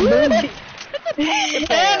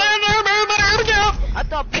 I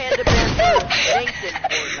thought Panda Bear was ranked in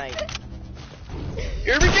Fortnite.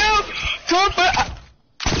 Here we go.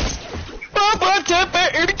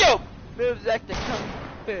 Here we go. Moves like the kung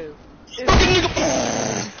fu. Fucking nigga.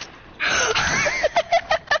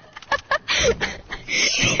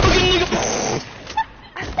 Fucking nigga.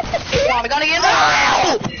 Come on, we gotta get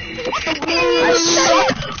out. I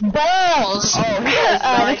suck balls.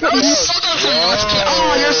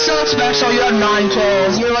 Oh, you're so special. You have 9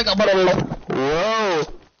 kills. You're like a little. whoa!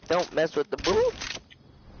 Don't mess with the boob.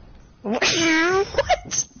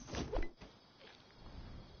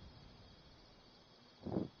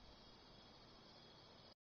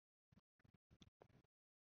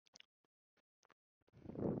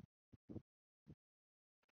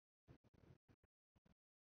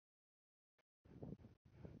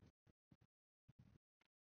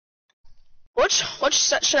 What? Which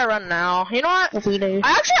set should I run now? You know what? I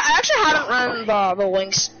actually haven't run the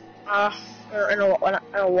links in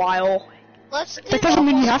a while. Let's do That doesn't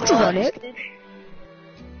mean you have to run it.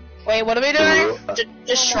 Wait, what are we doing?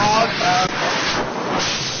 Just strong.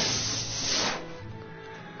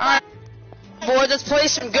 Alright, boy, let's play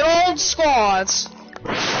some good old squads.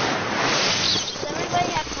 Does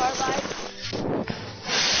everybody have carbide?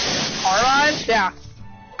 Carbide? Yeah.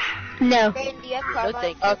 No. Brayden, do you have No, carbide?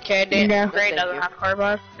 thank you. Okay, Dan. No. Gray Thank doesn't you. have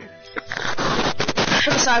carbide.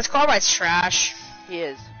 Besides, carbide's trash. He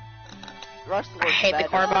is. Rush I hate the better.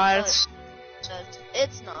 carbides.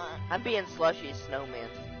 It's not. I'm being slushy snowman.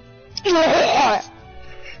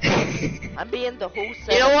 I'm being the whole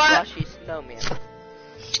set You know of what? slushy snowman.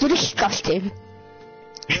 You're disgusting.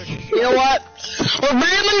 You know what? We're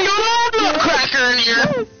really good nutcracker in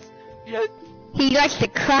here. Yes. He likes to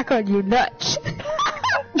crack on your nuts.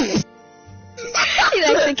 He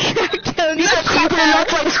likes to crack on He's a cracker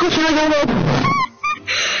nuts like squishy like a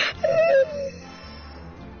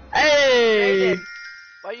Hey!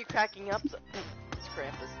 Why are you cracking up? So it's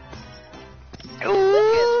Krampus.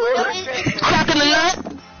 Ooh. Where's your Krampus? Cracking the nut?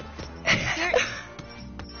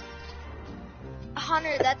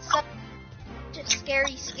 Hunter, that's such a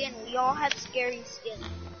scary skin. We all have scary skin.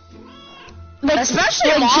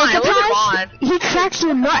 Especially mine. Jacob Look at has, mine. he cracks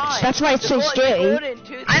your nuts. That's why it's so scary.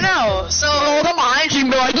 I know. So look at mine. She'd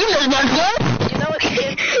be like, you know my good. You know what's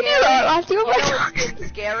scary? You know what's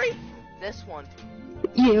scary? This one.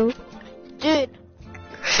 You. Dude.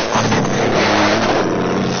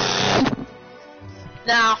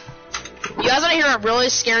 Now, you guys want to hear a really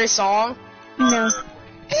scary song? No.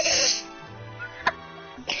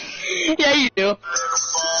 Yeah, you do.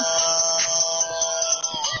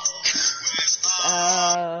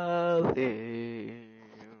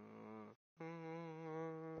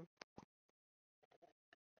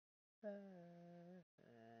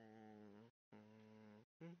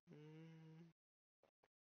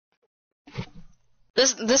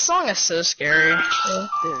 This song is so scary.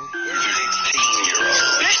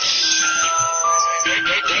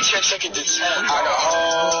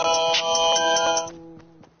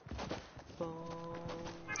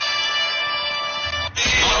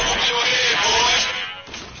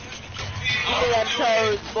 Give me them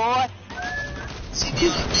toes, boy.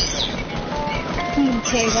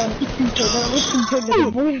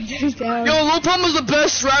 Yo, Lil Pump is the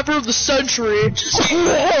best rapper of the century.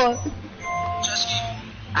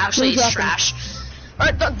 Actually, he's trash.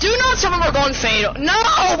 Alright, do not tell me we're going fade. No,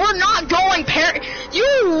 we're not going You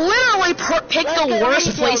literally picked Let's the go worst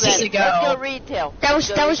retail places then. to Let's go. go retail. That was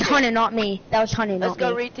retail. Hunter, not me. That was Hunter, Let's not go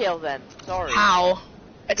me. retail then. Sorry. How?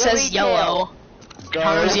 It Go says retail. yellow.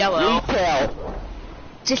 Hunter's yellow. Retail.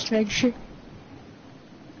 Just make sure.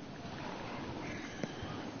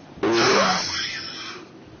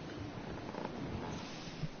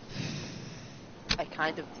 I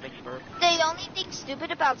kind of think burp. The only thing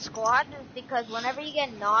stupid about squad is because whenever you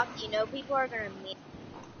get knocked, you know people are gonna meet.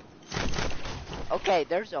 Okay,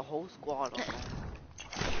 there's a whole squad on that.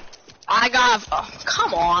 I got. Oh,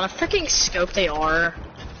 come on, a freaking scope they are.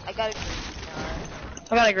 I got a green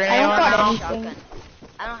I got a grenade I don't on got now. anything. shotgun.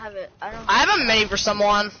 I don't have it. I have a mini for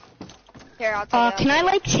someone. Here, I'll tell you. Can I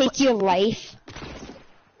like take your life?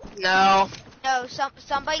 No. No,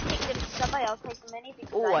 somebody take them. Somebody else take the mini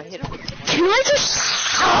because Oh, I just hit him. want to- Can I just?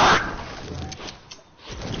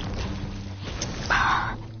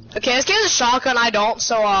 Okay, this game's a shotgun. I don't.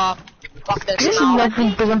 So fuck this. This now.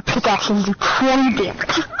 weapon doesn't pickaxe and do 20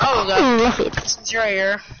 damage. Oh, I love it. It's right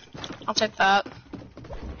here. I'll take that.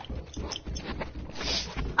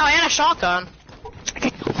 Oh, and a shotgun.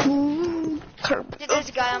 Dude, there's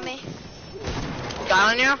a guy on me.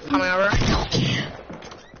 Guy on you? Coming over.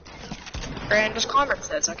 Grand, just calm your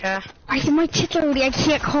tits, okay? My tits already. I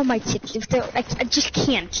can't call my tits. If they're, I just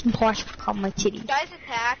can't. It's impossible to call my titties. Guys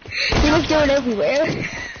attack. They look down everywhere.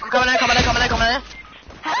 I'm coming in.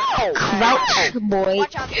 How? Crouch, boy.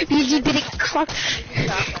 Watch out. Because you didn't crouch.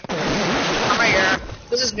 I'm right here.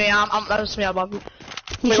 This is me. That was me above you.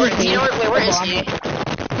 He's Where is he?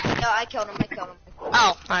 No, I killed him.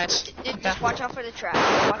 Oh, nice. Dude, just watch out for the trap.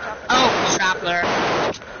 Watch out for the Oh, trap there.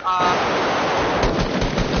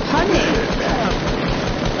 Honey.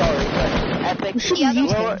 Sorry, but epic. The other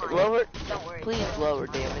Lower, one. lower, Don't worry. please lower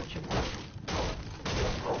damage.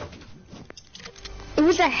 It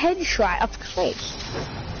was a headshot up close.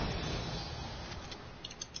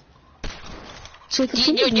 So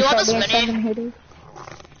Do you want this mini?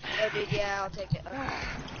 Oh, dude, yeah, I'll take it.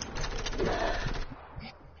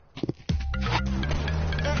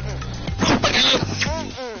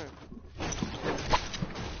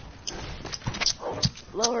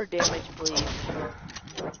 Lower damage, please.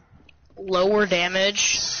 Lower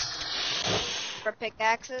damage. For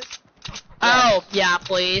pickaxes. Oh, yeah,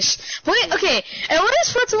 please. Wait, okay, and what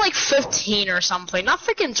is for it to like 15 or something? Not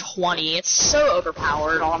freaking 20. It's so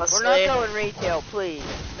overpowered, honestly. We're not going retail, please.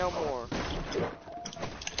 No more.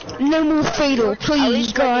 No more fatal, At please,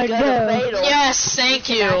 least when God, you go to no. fatal, Yes, thank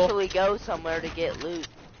you you. can actually go somewhere to get loot.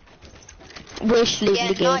 Wish leave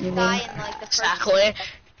Yeah, the not game, die man. in like the first Exactly.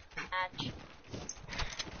 match.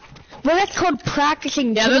 Well, that's called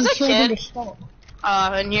practicing. Yeah, there's a getting children kid. to stop.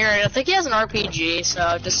 In here, I think he has an RPG,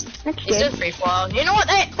 so just, That's he's good. in free flow. You know what?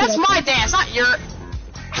 Hey, that's Yeah. my dance, not your.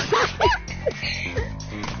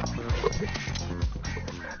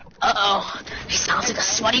 Uh-oh. He sounds like a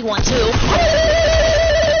sweaty one, too.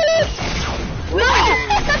 No!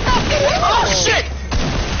 Oh, shit!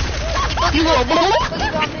 You little bull!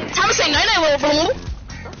 Time to say night-night, little bull!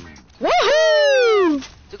 Woohoo!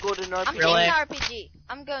 To go to I'm North. Really? taking RPG.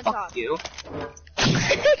 I'm going top. Fuck you.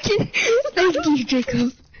 Thank you,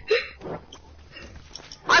 Jacob.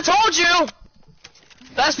 I told you!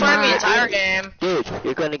 Best part of the entire game. Dude,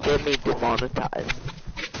 you're gonna get me demonetized.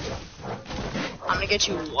 I'm gonna get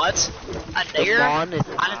you what? A nigger? I didn't know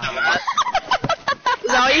that. Demonetized.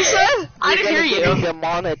 Is that what you said? I didn't hear You're gonna you. get me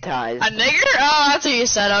demonetized. A nigger? Oh, that's what you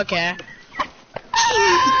said, okay.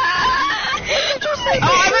 Oh,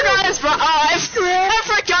 I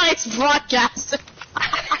forgot it's broadcast.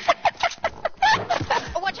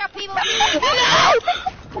 Oh, watch out, people! No!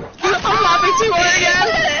 I'm laughing too hard again.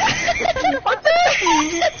 What the?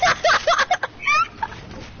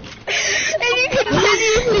 And you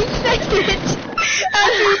continuously said it.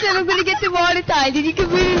 After you said I'm gonna get demonetized, and you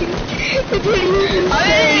continuously I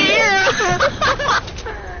didn't hear.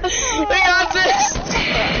 We got this.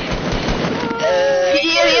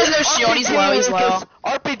 He has no shield. He's low. He's low.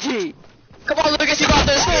 RPG. Come on, Lucas. You got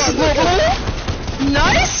this.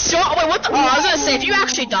 Nice shot. Wait, what the? Oh, I was gonna say, if you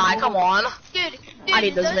actually die, come on. Dude, I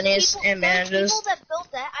need those minis and bandages. Those people that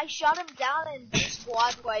built that, I shot him down and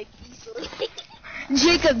squad wiped easily.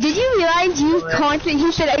 Jacob, did you realize you constantly,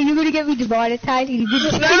 he said, are you gonna get me demonetized? And he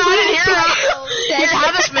didn't. No, I didn't hear that. Here,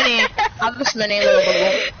 have this mini. Have this mini, little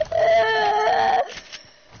bit.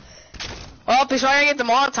 Well, he's trying to get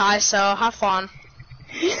demonetized, so have fun.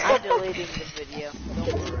 I'm deleting the video.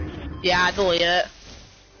 Don't worry. Yeah, I delete it.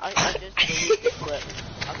 I just deleted the clip.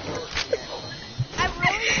 I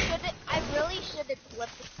really should have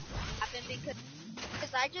clipped it happen because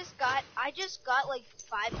I just got like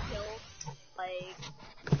 5 kills. Like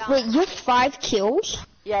Wait, you have 5 kills?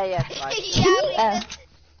 Yeah, fine. yeah,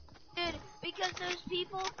 because those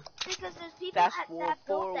people Fast that built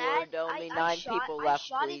forward, that, only I 9 shot, people I left,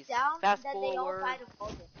 shot please. it down Fast and then they all forward. died of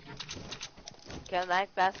focus. Can I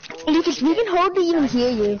fast forward? Lucas, we can hardly even hear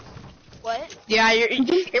you. What? Yeah, your We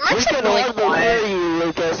mic's can really hardly quiet. hear you,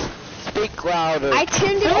 Lucas. Speak louder. I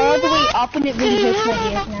turned it all the way up and it really hurts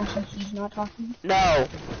my ears now since he's not talking. No.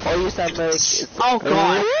 Or you sound like... Oh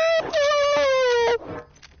god.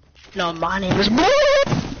 No, my name is.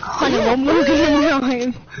 Honey, one more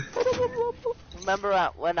game. Remember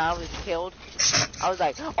when I was killed? I was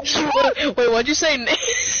like... Wait, what'd you say?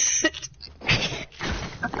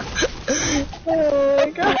 Oh my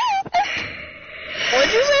god.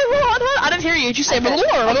 What'd you say? What? I didn't hear you. Did you say more? The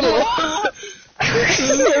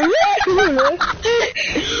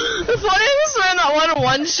funniest was in that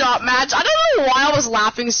one shot match. I don't know why I was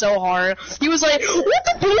laughing so hard. He was like, what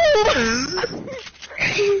the blue?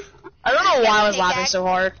 I don't know why I was laughing so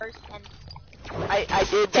hard. I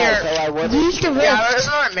did that so I wasn't... Use the Yeah, rift. there's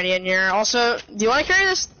another mini in here. Also, do you want to carry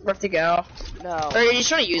this rift to go? No. Or you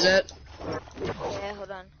just want to use it? Yeah,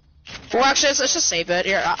 hold on. Well, actually, let's just save it.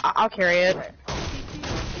 Here, I'll carry it.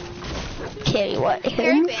 Carry what?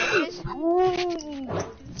 Carry bandages?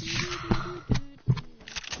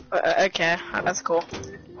 Okay, that's cool.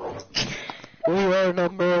 We are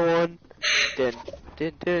number one. Dun,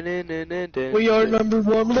 dun, dun, dun, dun, dun, dun, We are dun. number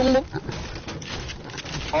one.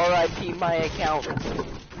 R.I.P. my account.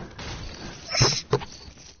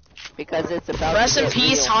 Because it's about Rest to in get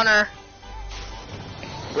peace, real. Hunter.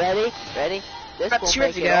 Ready? Ready? This About will 2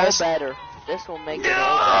 make years it all ago. better. This will make it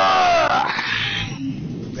all better.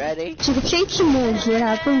 Ready? So the change some moves, what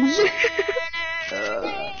happens?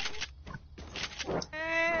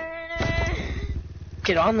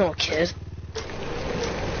 Get on, little kid.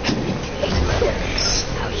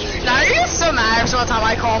 Now you're just so mad every single time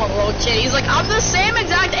I call him a little kid. He's like, I'm the same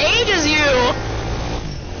exact age as you.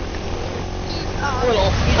 Little.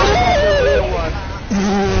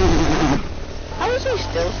 How is he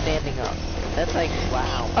still standing up? That's like,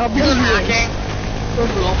 wow. Because I'm hacking.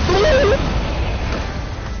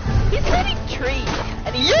 He's hitting trees,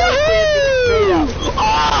 and he's still standing straight up.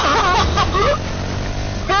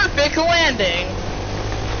 Perfect landing.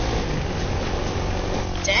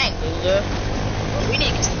 Dang, Lulu. We need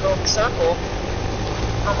to get to the golden circle.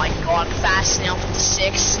 Oh my god, Fat Snail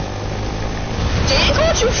 56. Dan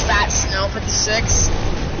called you Fat Snail 56.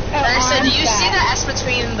 And I said, do you see the S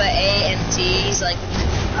between the A and T? He's like,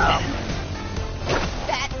 oh.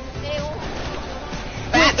 Fat snail.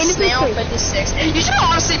 Fat Snail 56. You should have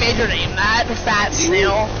honestly made your name that, Fat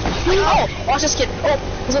Snail. Oh, watch this kid. Oh,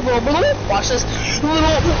 there's a little blue. Watch this.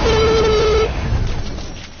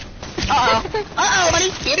 Uh-oh. Uh-oh, buddy.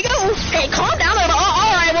 Here we go. Hey, calm down.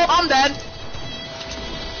 Alright, well, I'm dead.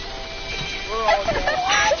 We're all dead.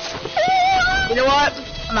 You know what?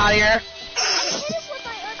 I'm out of here.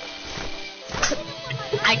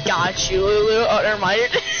 I got you, Lulu. Oh, never mind.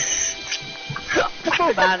 I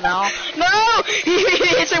feel bad now. No! He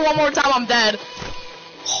hits me one more time, I'm dead.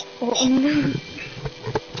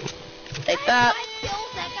 Take that. I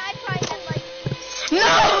killed that guy trying to like. No!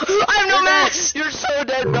 I have no max! You're so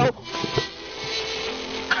dead, bro.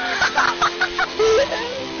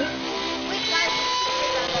 Wait, guys.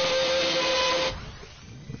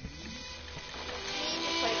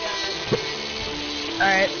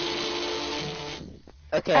 Alright.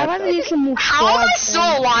 Okay. I want to do some more How am I squads, still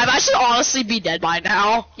man. alive? I should honestly be dead by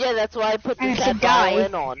now. Yeah, that's why I put I this have to that die.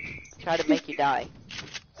 violin on. Try to make you die.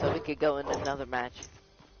 So we could go into another match.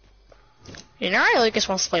 You know, Lucas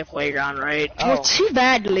wants to play Playground, right? Oh. Well, too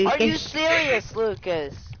bad, Are you Lucas. serious,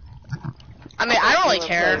 Lucas? I mean, I don't really Doing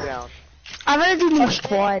care. Playground. I want to do more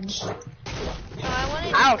squads. No,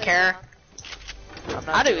 I I don't care. I'm not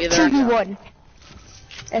I do doing either. Playground.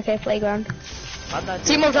 2v1. Okay, playground. I'm not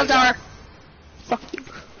Team doing of Jump Playground. Tower. Fuck you.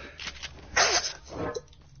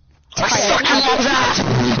 I fucking love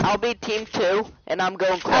that. I'll be team 2, and I'm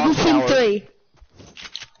going I'll clock be team tower. 3.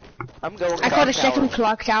 I'm going I clock call the tower. second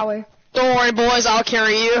clock tower. Don't worry, boys. I'll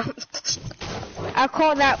carry you. I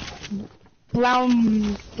call that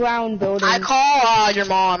brown building. I call your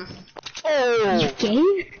mom. Oh,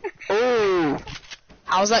 Gay? oh.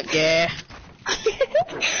 How's that gay?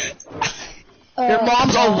 Your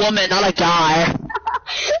mom's a woman, not a guy.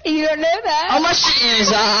 You don't know that? Unless she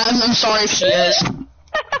is. I'm sorry if she is.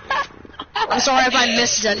 I'm sorry if I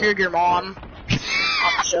misgendered your mom.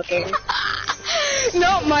 I'm joking.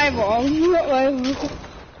 Not my mom. Not my mom.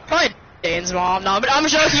 Probably Dane's mom. No, but I'm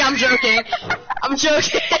joking. I'm joking. I'm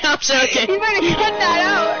joking. I'm joking. You better cut that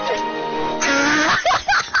out.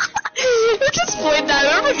 You just played that.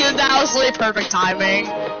 Whoever did that was really perfect timing.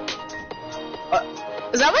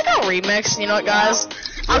 Is that like a remix? You know what, guys?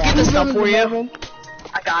 I'll get this done for you.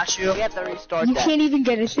 I got you. We have to restart You that. can't even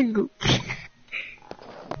get a single. Hey,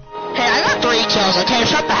 I got 3 kills, okay?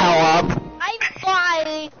 Shut the hell up. I'm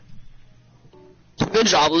flying. Good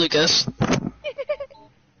job, Lucas.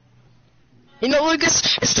 You know,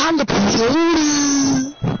 Lucas, it's time to play.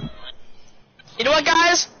 You know what,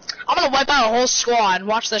 guys? I'm gonna wipe out a whole squad.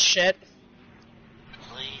 Watch this shit.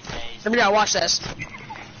 Here we go, watch this.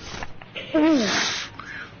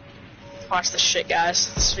 Watch this shit,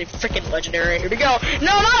 guys. This is freaking legendary. Here we go.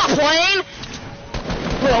 No, not a plane!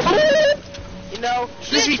 You know,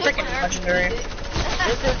 This would be freaking legendary.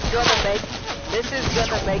 this is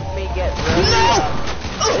gonna make me get really,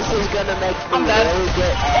 this is gonna make me I'm dead. really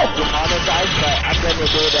get demonetized, but I'm gonna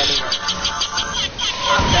do it anyway.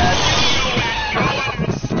 I'm dead.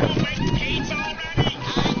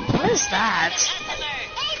 What is that?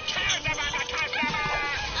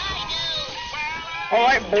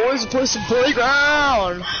 Alright, boys, play some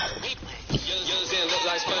Playground!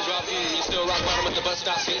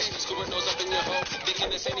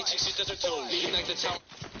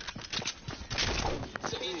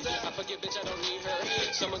 I forget, bitch, I don't need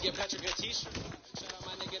her. Someone get Patrick a t-shirt. Shout out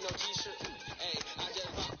my nigga, no t-shirt. Hey, I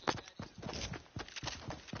just pop.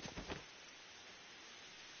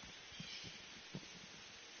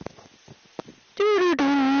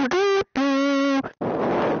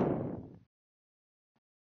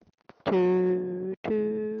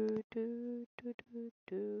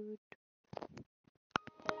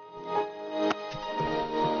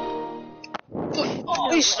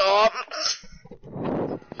 Please stop.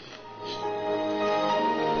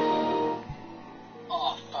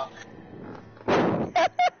 Oh, fuck.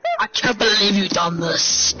 I can't believe you done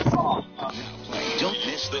this. Oh, fuck. Don't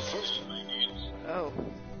miss the first. Oh.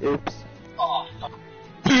 Oops. Oh, fuck.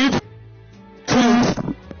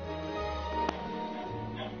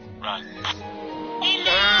 Run.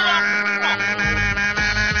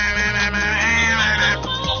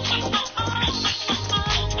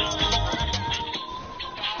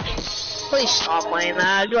 Please stop playing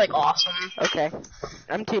that. It'd be like awesome. Okay.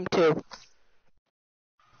 I'm team 2.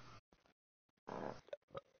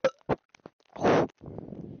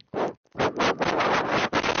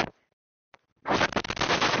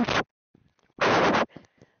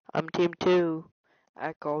 I'm team 2.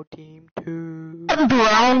 I call team 2.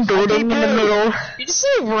 Brown building in the middle. You just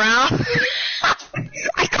say brown.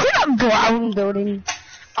 I cleared up brown building.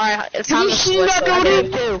 Alright, it's Have time you to seen switch. that though.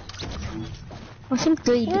 building? Two. What's in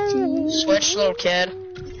 3? Switch, little kid.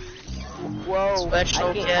 Whoa. Switch,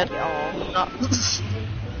 little kid. No.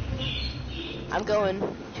 I'm going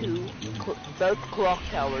to both clock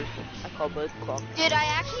towers. I call both clock towers. Dude, I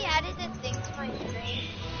actually added a thing to my stream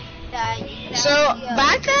that you could So, actually,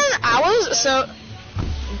 back then, I was, so...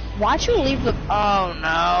 Why'd you leave the... Oh, no.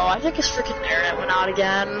 I think his freaking internet went out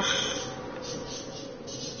again.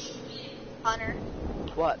 Hunter.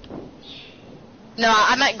 What? No,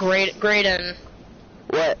 I meant Graydon.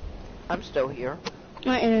 What? I'm still here.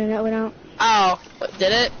 My internet went out. Oh,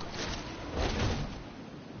 did it?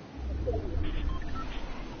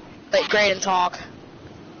 Wait, Graydon, talk.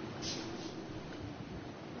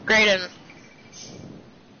 Graydon.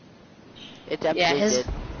 It definitely his- did.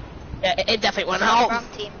 Yeah, it definitely went out. Wrong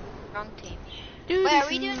team. Wrong team. Wait, are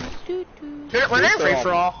we doing? We're doing free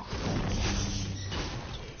for all.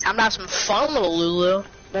 I'm gonna have some fun, little Lulu.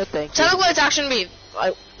 No thank you. Technically, it's actually gonna be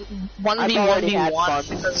like I've already had 1v1 fun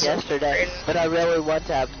because yesterday, but I really want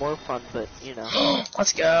to have more fun, but you know.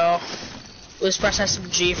 Let's go. Lose press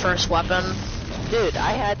SMG first weapon. Dude,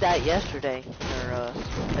 I had that yesterday in our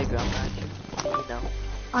playground match. You know.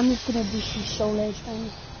 I'm just gonna do some solo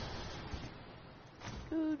things.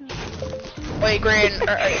 Wait, Graydon,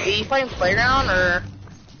 are you playing Playground or?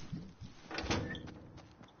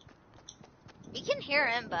 We can hear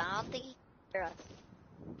him, but I don't think he can hear us.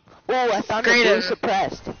 Oh, I found Graydon. a blue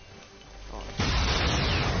suppressed.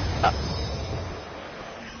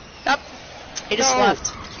 Yep. He just No.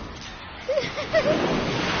 left.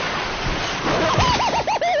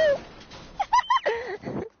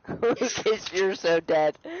 Lucas, you're so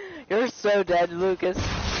dead. You're so dead, Lucas.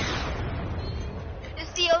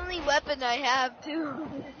 It's the only weapon I have, too.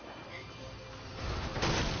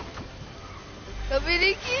 Coming to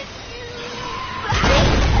get you.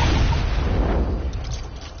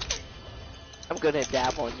 I'm gonna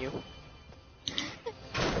dab on you.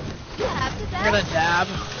 After I'm that, gonna dab.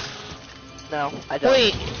 No, I don't.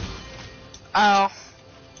 Wait. Oh.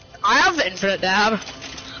 I have the infinite dab.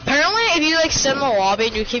 Apparently, if you like sit in the lobby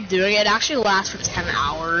and you keep doing it, it actually lasts for 10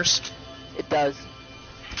 hours. It does.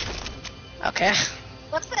 Okay.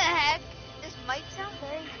 what the heck? This might sound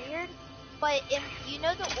very weird, but if you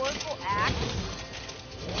know the Oracle Axe,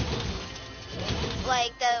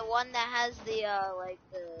 like the one that has the like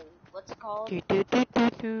the what's it called?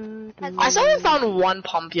 I still haven't found one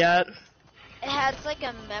pump yet. It has like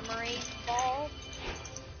a memory ball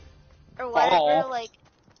or whatever, Ball? like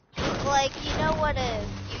you know what a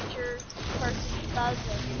future person does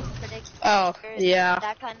and predicts Oh, future, yeah.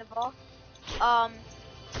 that kind of ball.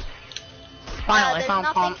 Finally, there's found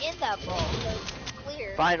nothing pump. in that ball, so it's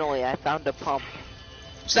clear. Finally, I found a pump.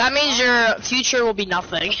 So that means your future will be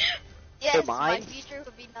nothing. Yes, my mine? future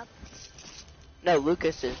would be nothing. No,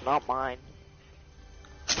 Lucas is not mine.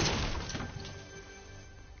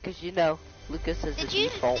 Cause you know, Lucas is the Did you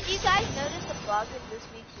default. guys notice the bug in this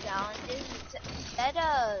week's challenges? It said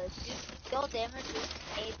skill damage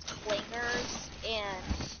made clingers and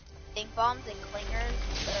stink bombs and clingers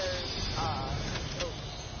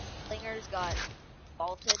clingers got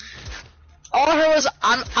vaulted. All I heard was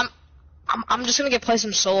I'm just gonna get play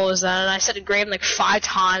some solos then, and I said to Graham like 5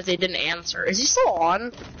 times, they didn't answer. Is he still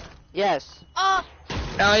on? Yes. Oh,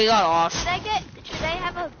 No, he got off. should Should I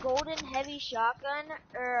have a golden heavy shotgun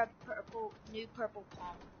or a new purple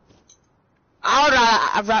palm?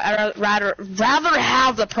 I'd rather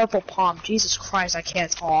have the purple palm. Jesus Christ, I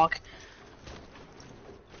can't talk.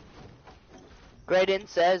 Graydon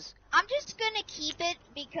says. I'm just gonna keep it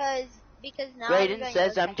because now Graydon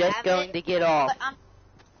says I'm just going to get off.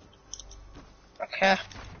 Okay.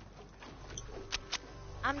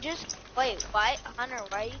 Wait, why, Hunter?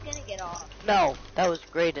 Why are you gonna get off? No, that was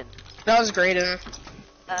Graydon. That was Graydon.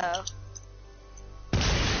 Oh.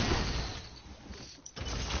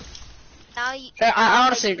 Now you. I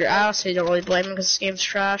honestly don't really blame him because this game's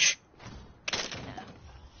trash.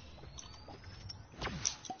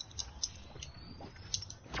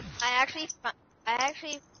 I actually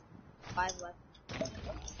 5 left.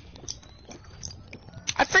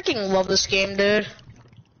 I freaking love this game, dude.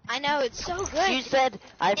 I know, it's so good. You said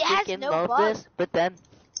I freaking love this, but then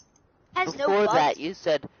before that you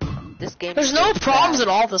said this game. There's no problems at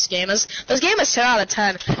all. This game is 10 out of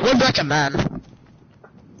 10. Would recommend.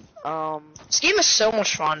 This game is so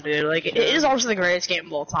much fun, dude. Like it is obviously the greatest game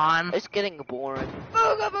of all time. It's getting boring.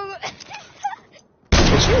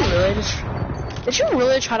 Did you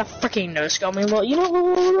really try to freaking no scope me? Well, you don't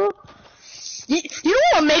want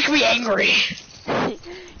to make me angry.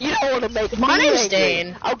 You don't want to make My me name's angry.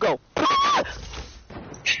 Dane. I'll go.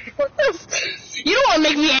 You don't want to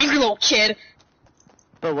make me angry, little kid.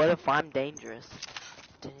 But what if I'm dangerous?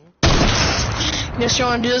 Just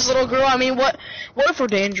trying to do this, little girl. I mean, what if we're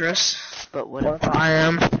dangerous? But what if I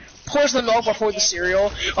am? Pours the milk before the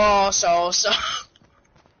cereal. Oh, so.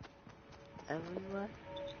 everyone?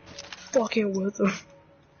 Fucking with them.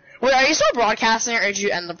 Wait, are you still broadcasting, or did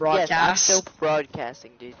you end the broadcast? Yes, I'm still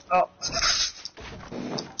broadcasting, dude. Oh.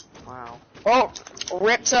 Wow. Well,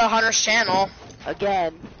 rip to Hunter's channel.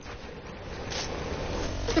 Again.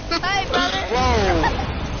 Hi, brother.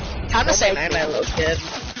 Whoa. Time to say night, my little kid.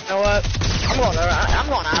 You know what? I'm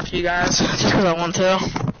going after you guys just because I want to.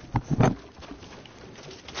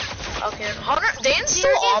 Okay, Hunter, Dane's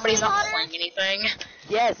still on, but he's not playing anything.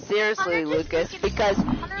 Yes, seriously, Lucas, because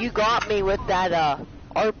you got me with that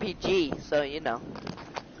RPG, so you know.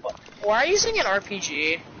 Why are you using an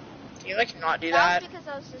RPG? Can you like not do that? That's because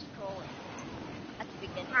I was just trolling at the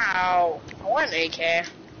beginning. Ow! I want an AK.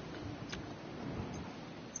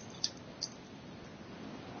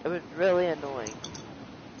 It was really annoying.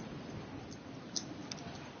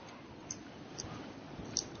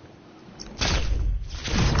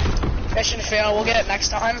 Mission fail. We'll get it next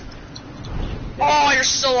time. Oh, you're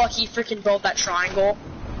so lucky. You freaking built that triangle.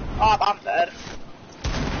 Oh, I'm dead.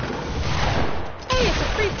 Hey, it's a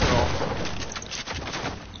free-for-all.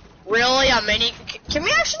 Really? A mini? Can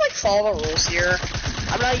we actually like follow the rules here?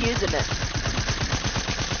 I'm not using it.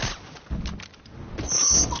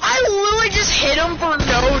 I literally just hit him for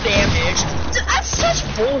no damage. That's such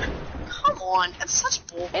bull. Come on, that's such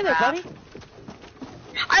bull. Hey there, buddy.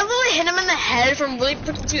 I literally hit him in the head from really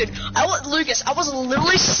freaking dude. Lucas, I was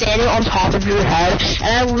literally standing on top of your head, and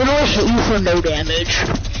I literally hit you for no damage.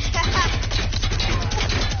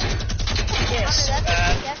 Yes.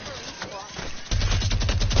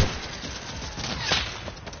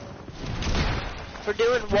 For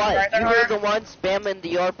doing what? Right, You were the one spamming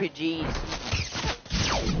the RPGs.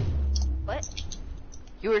 What?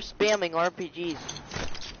 You were spamming RPGs.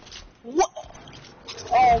 What?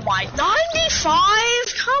 Oh my,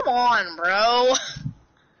 95? Come on, bro.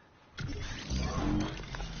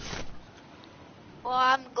 Well,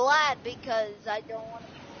 I'm glad because I don't want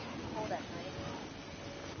to hold at night.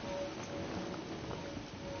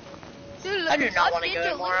 Dude, I do not want to go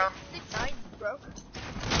tomorrow. Bro.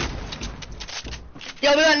 Yo,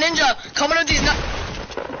 we got a ninja coming with these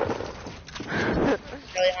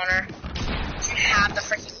Really, Hunter? You have to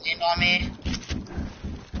freaking land on me.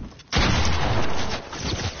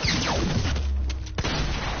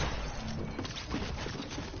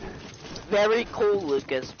 Very cool,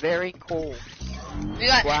 Lucas. Very cool. We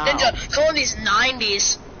got ninja coming with these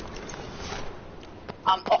 90s.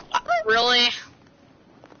 Really?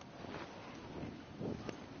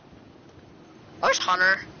 Where's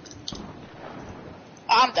Hunter?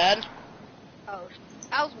 I'm dead. Oh,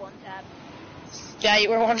 that was one tap. Yeah, you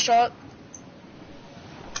were one shot.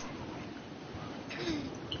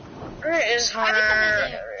 Where is Hunter?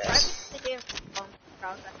 There he is.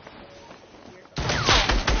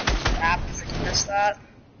 Crap, I freaking missed that.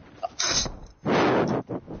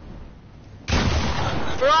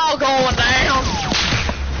 We're all going down.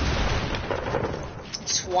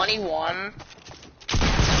 21.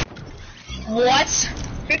 What?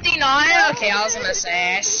 59? Okay, I was gonna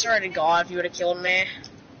say, I swear to God, if you would've killed me.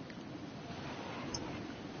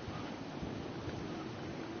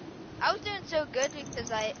 I I was doing so good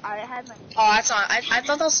because I had my. Oh, that's not. I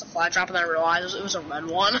thought that was a flat drop, and then I realized it was a red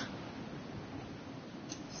one.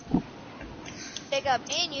 Pick up,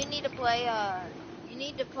 and you need to play. You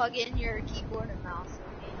need to plug in your keyboard and mouse.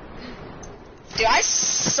 Dude, I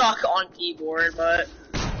suck on keyboard, but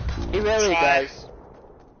He really does.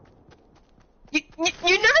 You never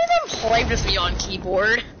even played with me on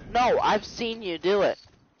keyboard. No, I've seen you do it.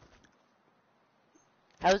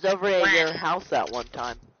 I was over at When? your house that one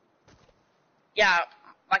time. Yeah,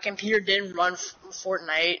 my computer didn't run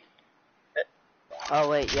Fortnite. Oh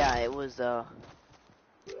wait, yeah, it was Never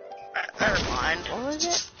mind. what was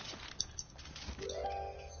it?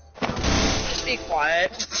 Just be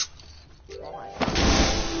quiet. Why?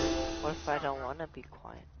 What if I don't want to be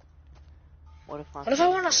quiet? What if I'm? What if I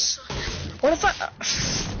want to? What if I?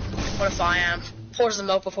 What if I am? Pours the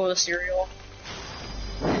milk before the cereal.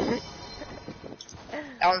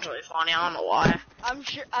 That one's really funny. I don't know why. I'm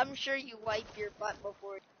sure you wipe your butt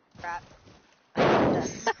before you crap.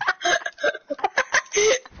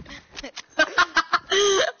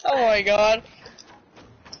 Oh my god.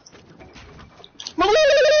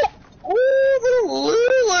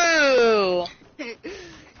 Lulu!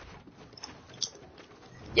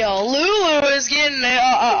 Yo, Lulu is getting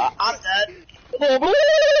I'm dead.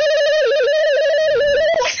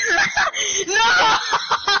 No!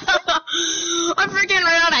 I freaking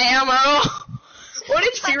ran out of ammo. What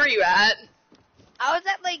HP were you at? I was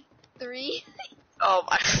at like 3. Oh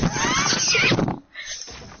my.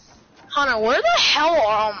 Hunter, where the hell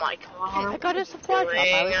are? Oh my god. I got a supply drop.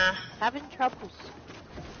 I was having troubles.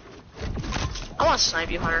 I want to snipe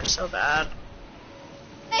you, Hunter, so bad.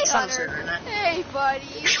 Hey, Sounds Hunter. good, right? Hey,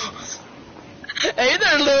 buddy. Hey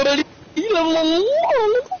there, little.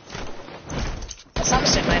 It's time to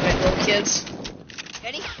say night night, little kids.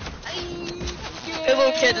 Ready? Hey,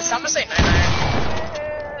 little kids, it's time to say night night.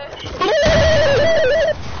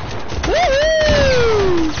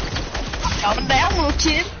 Coming down, little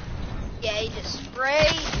kid. Yeah, he just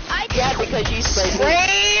sprayed. Yeah, because you sprayed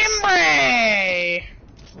me. Spray.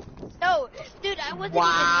 No, dude, I wasn't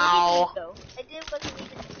Wow. even though. Wasn't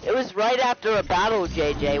even. It was right after a battle,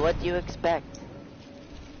 JJ. What do you expect?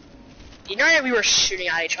 You know that we were shooting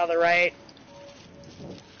at each other, right?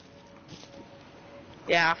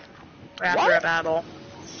 Yeah. Right after What? a battle.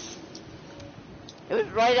 It was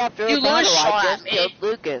right after You a battle. literally shot I at just me. killed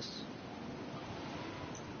Lucas.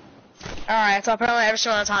 Alright, so apparently every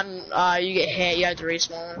single time you get hit, you have to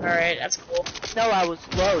respawn. Alright, that's cool. No, I was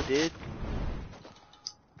low, dude.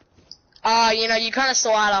 You know, you kind of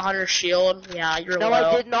still had 100 shield. Yeah, you're No,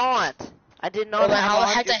 low. I did not. I did not. Well, then have how the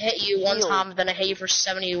heck 100 I hit you one shield. time, then I hit you for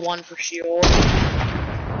 71 for shield?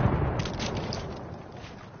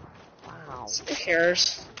 Wow. Who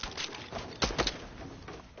cares?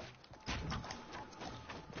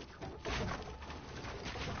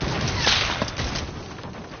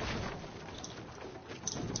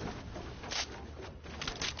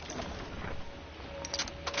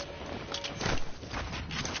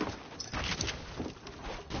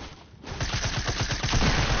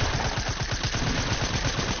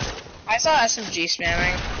 I saw SMG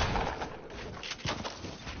spamming.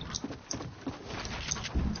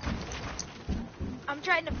 I'm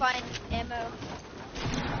trying to find ammo.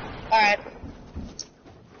 Alright.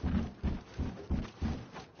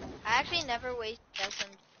 I actually never waste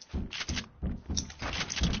SMG.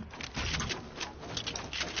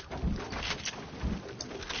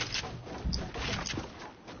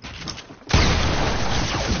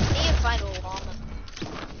 Need to find a llama.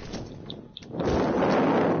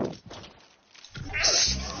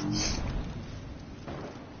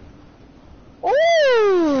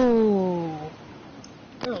 Ooh!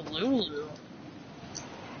 Oh, Lulu.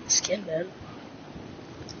 Skin man.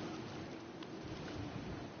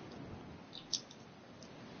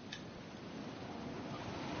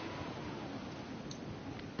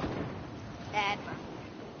 Bad.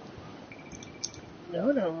 No,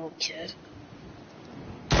 little kid.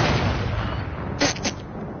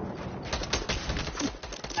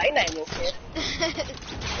 Night night, little kid.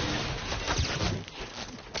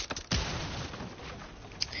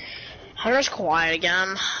 Hunter's quiet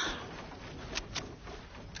again.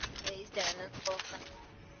 Yeah, he's doing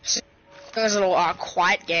it. It was a little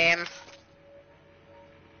quiet game.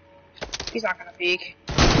 He's not gonna peek.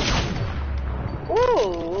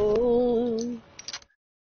 Ooh.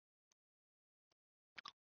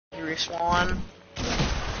 You respawn.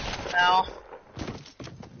 No.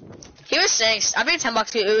 He was saying, I paid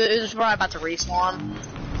 $10. It was probably about to respawn.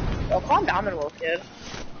 Oh, calm down, there, little kid.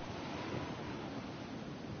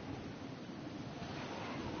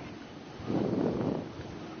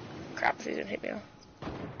 Crap, if he didn't hit me.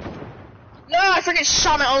 No, I freaking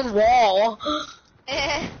shot my own wall.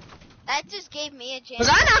 That just gave me a chance. Was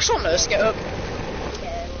that an actual no scope?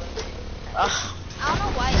 Yeah, it was. Ugh. I don't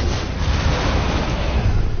know why.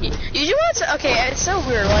 Usually when it's okay, it's so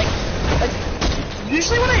weird. Like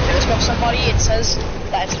usually when I no scope somebody, it says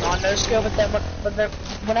that it's not no scope, but then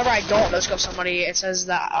whenever I don't no scope somebody, it says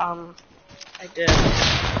that I did.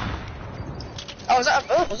 Oh,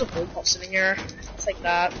 there's a blue pulse sitting here. It's like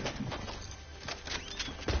that.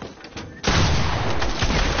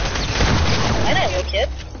 I know, little kid.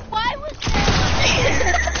 Why was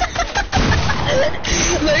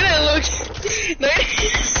Look at that, look.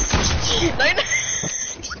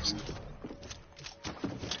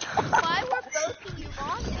 Why were both of you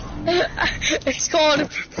on it? It's called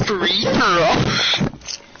free for all.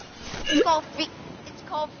 It's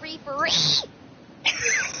called free for free.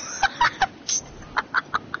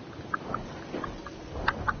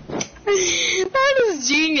 That is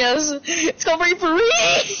genius. It's called free for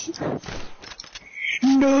free.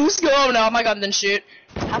 No scope. No, oh my god, then shoot.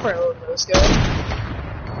 Have a little no scope.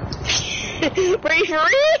 Free for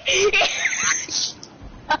free.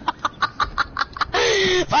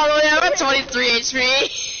 By the way, I'm at 23 HP.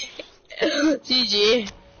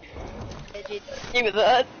 GG. Give me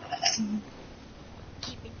that.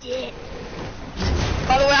 Keep it dead.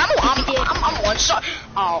 By the way, I'm one shot.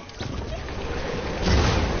 Oh.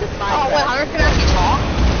 Oh, wait, Hunter can actually talk?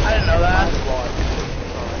 I didn't know that.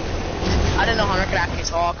 I didn't know Hunter could actually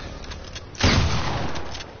talk.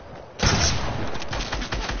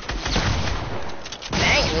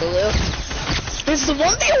 Dang, Lulu. This is the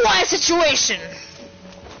one thing why situation.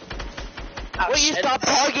 Oh, Will you shit. stop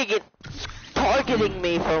targeting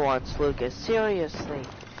me for once, Lucas? Seriously.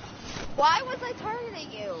 Why was I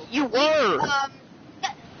targeting you? You were!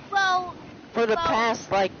 Well... For the well,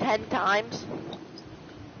 past, like, 10 times.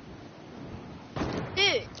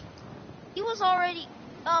 Dude, he was already,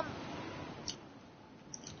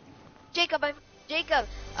 Jacob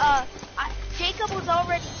was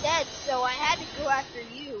already dead, so I had to go after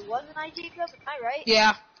you. Wasn't I, Jacob? Am I right?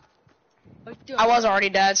 Yeah. I was already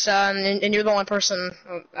dead, so, and you're the only person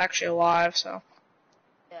actually alive, so.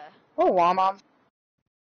 Yeah. Oh, wow, Mom.